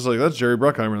and I was just like, that's Jerry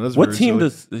Bruckheimer. That's what team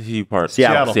does he part?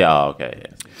 Seattle. Okay.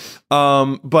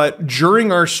 Yeah. But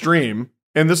during our stream,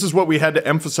 and this is what we had to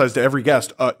emphasize to every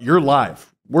guest, you're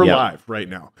live. We're live right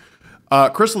now.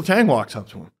 Kris Letang walks up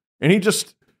to him and he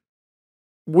just,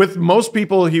 with most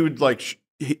people, he would like,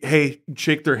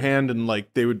 shake their hand and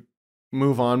like they would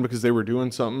move on because they were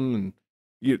doing something,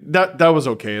 and that was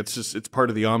okay. It's part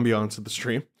of the ambiance of the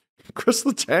stream. Kris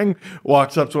Letang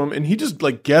walks up to him and he just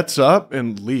like gets up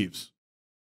and leaves.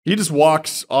 He just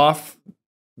walks off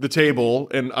the table,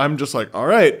 and I'm just like, all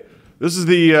right, this is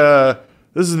the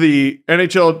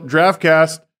NHL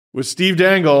Draftcast with Steve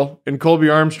Dangle and Colby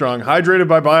Armstrong, hydrated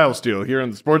by BioSteel here on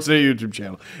the Sportsday YouTube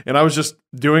channel. And I was just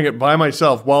doing it by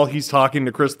myself while he's talking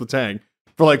to Kris Letang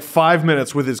for like 5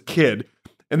 minutes with his kid.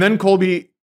 And then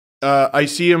Colby, I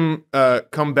see him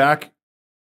come back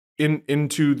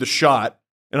into the shot,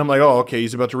 and I'm like, oh, okay,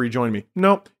 he's about to rejoin me.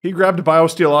 Nope. He grabbed a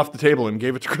BioSteel off the table and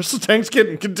gave it to Kris Letang's kid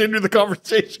and continued the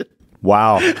conversation.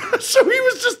 Wow. So he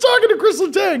was just talking to Kris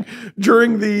Letang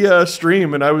during the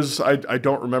stream, and I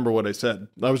don't remember what I said.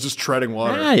 I was just treading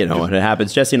water. You know what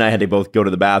happens. Jesse and I had to both go to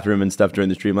the bathroom and stuff during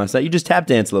the stream last night. You just tap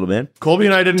dance a little bit. Colby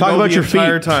and I didn't talk go about the your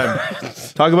entire feet.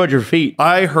 time. Talk about your feet.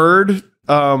 I heard.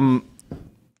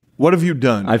 What have you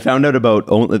done? I found out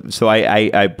about. So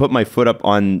I put my foot up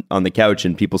on the couch,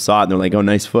 and people saw it, and they're like, "Oh,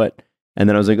 nice foot." And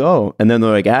then I was like, "Oh," and then they're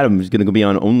like, "Adam is going to go be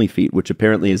on Only Feet," which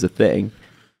apparently is a thing.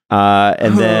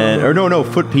 And then, or no,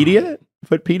 Footpedia?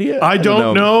 I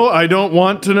don't know. I don't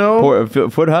want to know.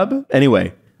 Foot Hub?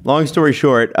 Anyway, long story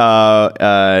short,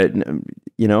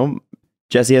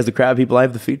 Jesse has the crab people, I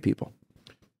have the feet people.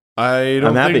 I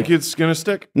don't think it's gonna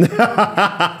stick. We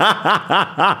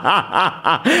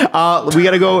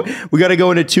gotta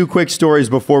go into two quick stories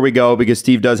before we go, because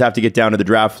Steve does have to get down to the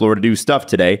draft floor to do stuff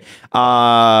today.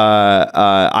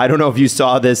 I don't know if you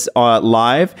saw this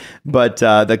live, but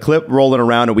the clip rolling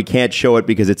around, and we can't show it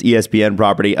because it's ESPN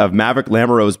property, of Maverick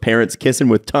Lamoureux's parents kissing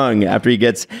with tongue after he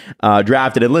gets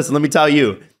drafted. And listen, let me tell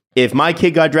you, If my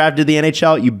kid got drafted to the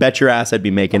NHL, you bet your ass I'd be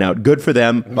making out. Good for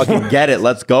them. Fucking get it.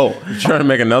 Let's go. Trying to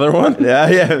make another one?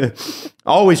 Yeah.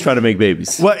 Always trying to make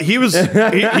babies. Well, he was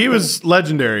he was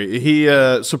legendary. He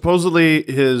supposedly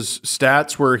his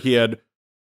stats were he had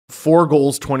 4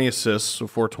 goals, 20 assists, so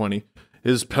 420.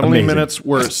 His penalty minutes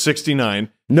were 69.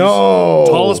 No. He's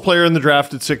the tallest player in the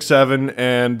draft at 6'7",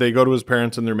 and they go to his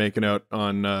parents and they're making out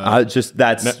on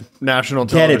national television.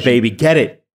 Get it, baby. Get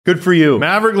it. Good for you.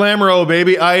 Maverick Lamoureux,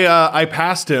 baby. I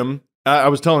passed him. I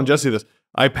was telling Jesse this.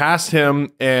 I passed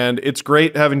him, and it's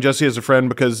great having Jesse as a friend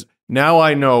because now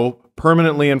I know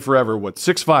permanently and forever what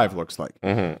 6'5" looks like.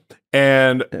 Mm-hmm.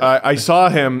 And I saw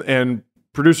him, and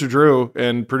producer Drew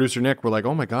and producer Nick were like,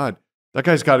 "Oh my God, that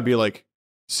guy's got to be like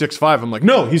 6'5". I'm like,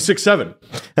 no, he's 6'7".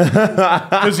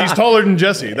 Because he's taller than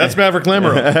Jesse. That's Maverick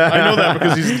Lamoureux. I know that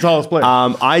because he's the tallest player.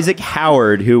 Isaac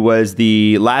Howard, who was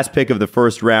the last pick of the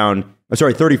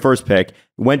 31st pick,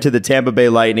 went to the Tampa Bay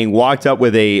Lightning, walked up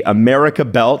with a America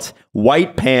belt,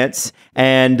 white pants,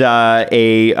 and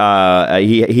he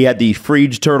had the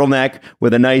Frege turtleneck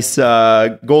with a nice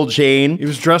gold chain. He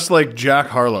was dressed like Jack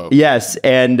Harlow. Yes,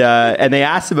 and they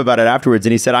asked him about it afterwards,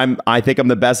 and he said, I think I'm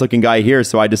the best looking guy here,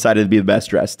 so I decided to be the best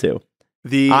dressed too.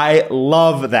 I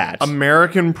love that.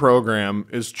 American program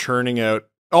is churning out,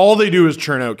 all they do is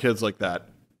churn out kids like that.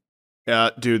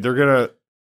 Dude, they're going to...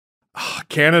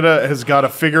 Canada has got to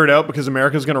figure it out because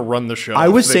America's going to run the show. I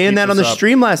was saying that on the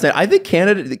stream last night. I think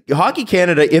Hockey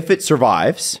Canada, if it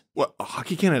survives... Well,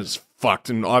 Hockey Canada is fucked,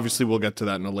 and obviously we'll get to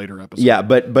that in a later episode. Yeah,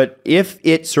 but if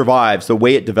it survives, the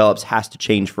way it develops has to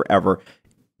change forever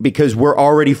because we're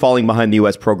already falling behind the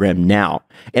U.S. program now.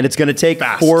 And it's going to take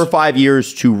 4 or 5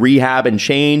 years to rehab and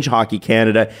change Hockey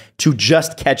Canada to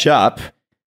just catch up.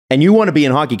 And you want to be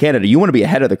in Hockey Canada, you want to be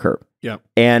ahead of the curve. Yeah.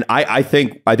 And I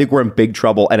think we're in big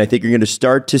trouble. And I think you're going to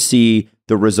start to see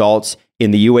the results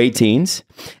in the U18s.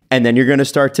 And then you're going to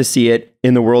start to see it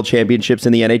in the World Championships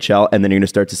in the NHL. And then you're going to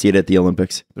start to see it at the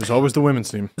Olympics. There's always the women's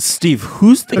team. Steve,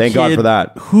 who's the Thank God for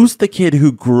that. Who's the kid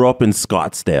who grew up in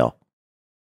Scottsdale?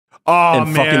 Oh,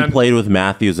 and fucking played with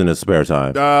Matthews in his spare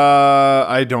time.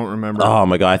 I don't remember. Oh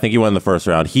my God, I think he won in the first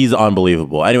round. He's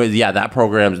unbelievable. Anyways, yeah, that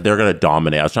program, they're going to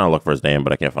dominate. I was trying to look for his name,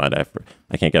 but I can't find it.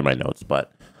 I can't get my notes,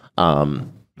 but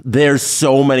there's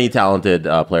so many talented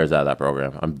players out of that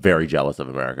program. I'm very jealous of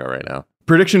America right now.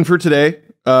 Prediction for today.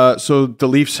 So the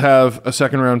Leafs have a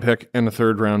 2nd round pick and a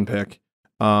 3rd round pick.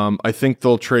 I think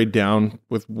they'll trade down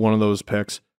with one of those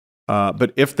picks.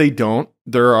 But if they don't,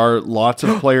 there are lots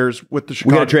of players with the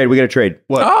Chicago. We got to trade.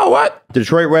 What? Oh, what? The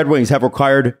Detroit Red Wings have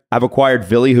acquired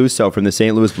Ville Husso from the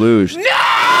St. Louis Blues. No!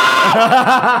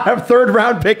 3rd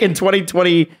round pick in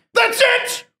 2020. That's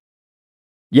it!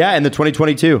 Yeah, in the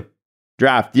 2022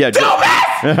 draft. Yeah.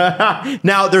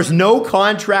 Now, there's no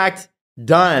contract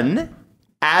done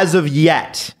as of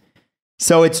yet.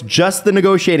 So it's just the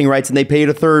negotiating rights, and they paid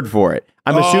a 3rd for it.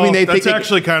 I'm assuming they think... That's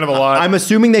actually kind of a lot. I'm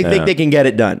assuming they think they can get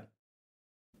it done.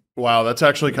 Wow, that's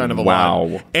actually kind of a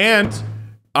lot. And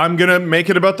I'm going to make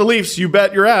it about the Leafs. You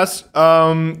bet your ass.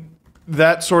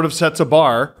 That sort of sets a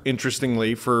bar,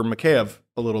 interestingly, for Mikheyev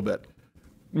a little bit.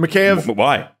 Mikheyev...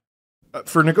 Why?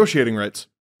 For negotiating rights.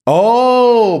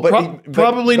 Oh,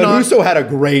 probably but not. Husso had a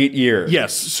great year.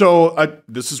 Yes. So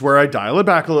this is where I dial it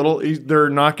back a little. They're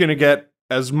not going to get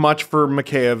as much for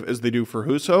Mikheyev as they do for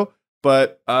Husso,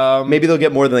 but... maybe they'll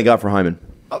get more than they got for Hyman.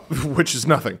 Which is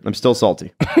nothing. I'm still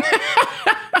salty.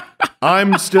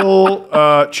 I'm still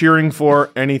cheering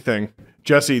for anything.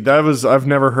 Jesse, I've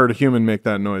never heard a human make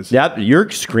that noise. Yeah, your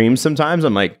screams sometimes,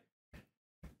 I'm like,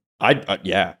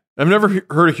 yeah. I've never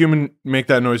heard a human make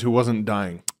that noise who wasn't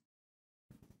dying.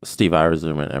 Steve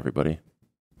Yzerman, everybody.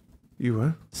 You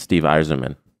what? Steve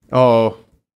Yzerman. Oh.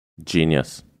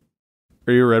 Genius.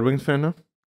 Are you a Red Wings fan now?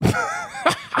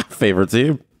 Favorite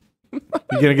team? You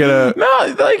gonna get a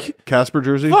no, like Casper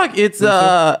jersey? Fuck, it's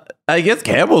I guess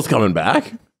Campbell's coming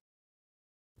back.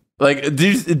 Like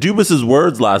Dubas's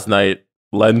words last night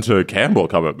led to Campbell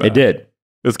coming back. It did.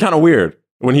 It's kind of weird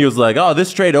when he was like, "Oh,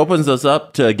 this trade opens us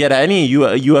up to get any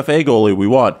UFA goalie we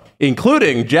want,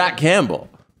 including Jack Campbell."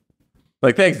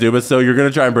 Like, thanks, Dubas. So you're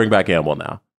gonna try and bring back Campbell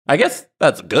now? I guess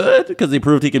that's good because he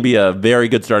proved he can be a very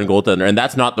good starting goaltender, and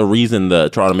that's not the reason the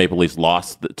Toronto Maple Leafs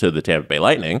lost to the Tampa Bay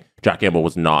Lightning. Jack Campbell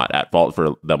was not at fault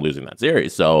for them losing that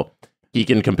series, so he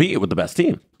can compete with the best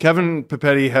team. Kevin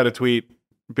Papetti had a tweet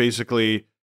basically,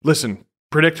 listen,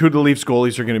 predict who the Leafs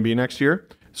goalies are going to be next year.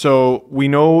 So we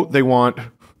know they want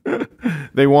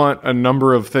a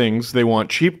number of things. They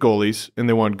want cheap goalies and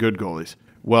they want good goalies.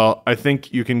 Well, I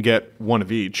think you can get one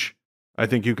of each. I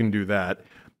think you can do that.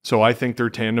 So I think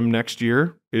their tandem next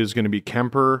year is going to be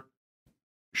Kemper,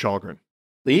 Shalgren.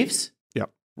 Leafs? Yep.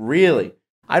 Really?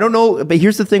 I don't know, but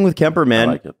here's the thing with Kemper, man.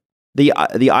 I like it.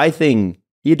 The eye thing,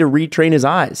 he had to retrain his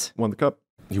eyes. Won the cup.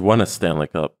 He won a Stanley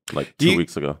Cup like 2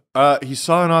 weeks ago. He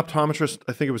saw an optometrist,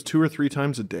 I think it was 2 or 3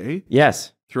 times a day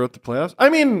Yes. throughout the playoffs. I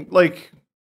mean, like,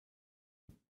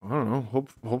 I don't know.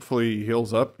 Hopefully he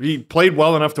heals up. He played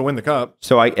well enough to win the cup.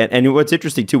 So and what's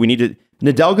interesting too, Nedeljkovic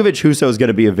Husso is going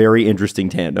to be a very interesting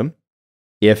tandem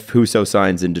if Husso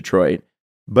signs in Detroit.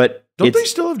 But Don't they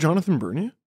still have Jonathan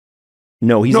Bernier?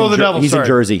 No, he's in Devils, he's in sorry.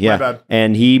 Jersey, My yeah, bad.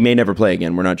 and he may never play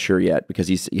again. We're not sure yet because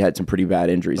he had some pretty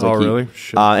bad injuries. Oh, really?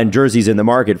 Shit. And Jersey's in the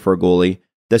market for a goalie.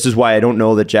 This is why I don't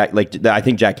know that I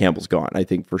think Jack Campbell's gone. I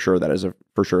think for sure that is a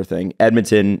for sure thing.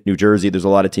 Edmonton, New Jersey, there's a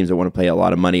lot of teams that want to pay a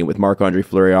lot of money. With Marc-Andre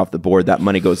Fleury off the board, that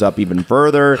money goes up even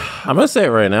further. I'm going to say it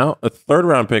right now. A 3rd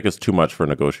round pick is too much for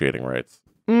negotiating rights.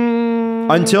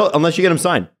 Unless you get him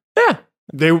signed. Yeah.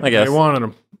 They wanted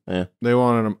him. Yeah. They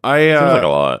wanted him. Seems like a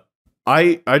lot.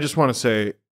 I just want to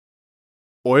say,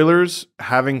 Oilers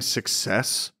having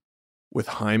success with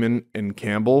Hyman and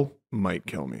Campbell might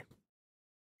kill me.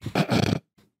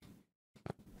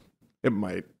 It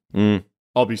might.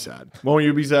 I'll be sad. Won't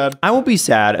you be sad? I won't be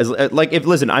sad. I'm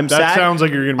That sad. sounds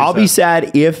like you're going to be I'll sad. be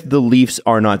sad if the Leafs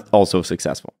are not also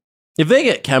successful. If they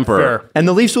get Kemper, Fair. And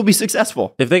the Leafs will be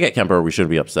successful. if they get Kemper, we shouldn't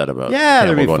be upset about. Yeah,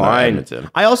 they'll Campbell be going to fine. Edmonton.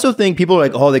 I also think people are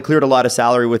like, oh, they cleared a lot of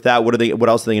salary with that. What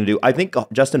else are they going to do? I think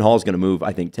Justin Hall is going to move,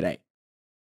 I think, today.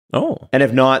 Oh, And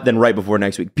if not, then right before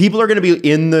next week. People are going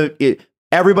to be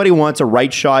everybody wants a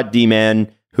right shot D-man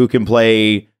who can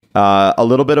play a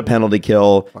little bit of penalty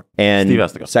kill and Steve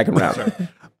has to go. second round.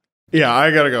 Yeah, I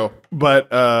got to go. But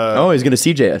He's going to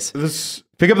CJ us. this...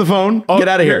 Pick up the phone. Get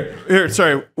out of here. Here,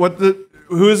 sorry.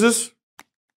 Who is this?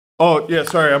 Oh, yeah,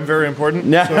 sorry. I'm very important.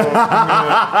 So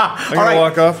I'm going to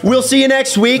walk off. We'll see you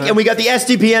next week. And we got the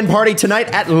SDPN party tonight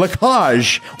at La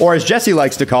Cage, or as Jesse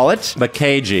likes to call it, the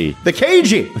KG. the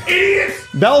KG.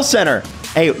 Bell Center.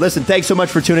 Hey, listen, thanks so much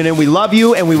for tuning in. We love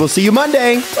you, and we will see you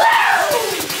Monday.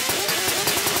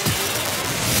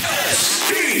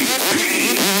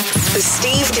 The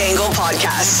Steve Dangle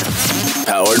Podcast.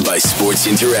 Powered by Sports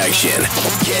Interaction,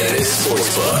 Canada's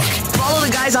Sportsbook. Follow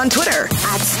the guys on Twitter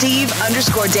at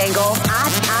Steve_Dangle,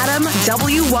 at Adam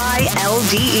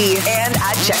WYLDE, and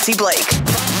at Jesse Blake.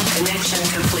 Connection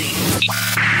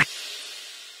complete.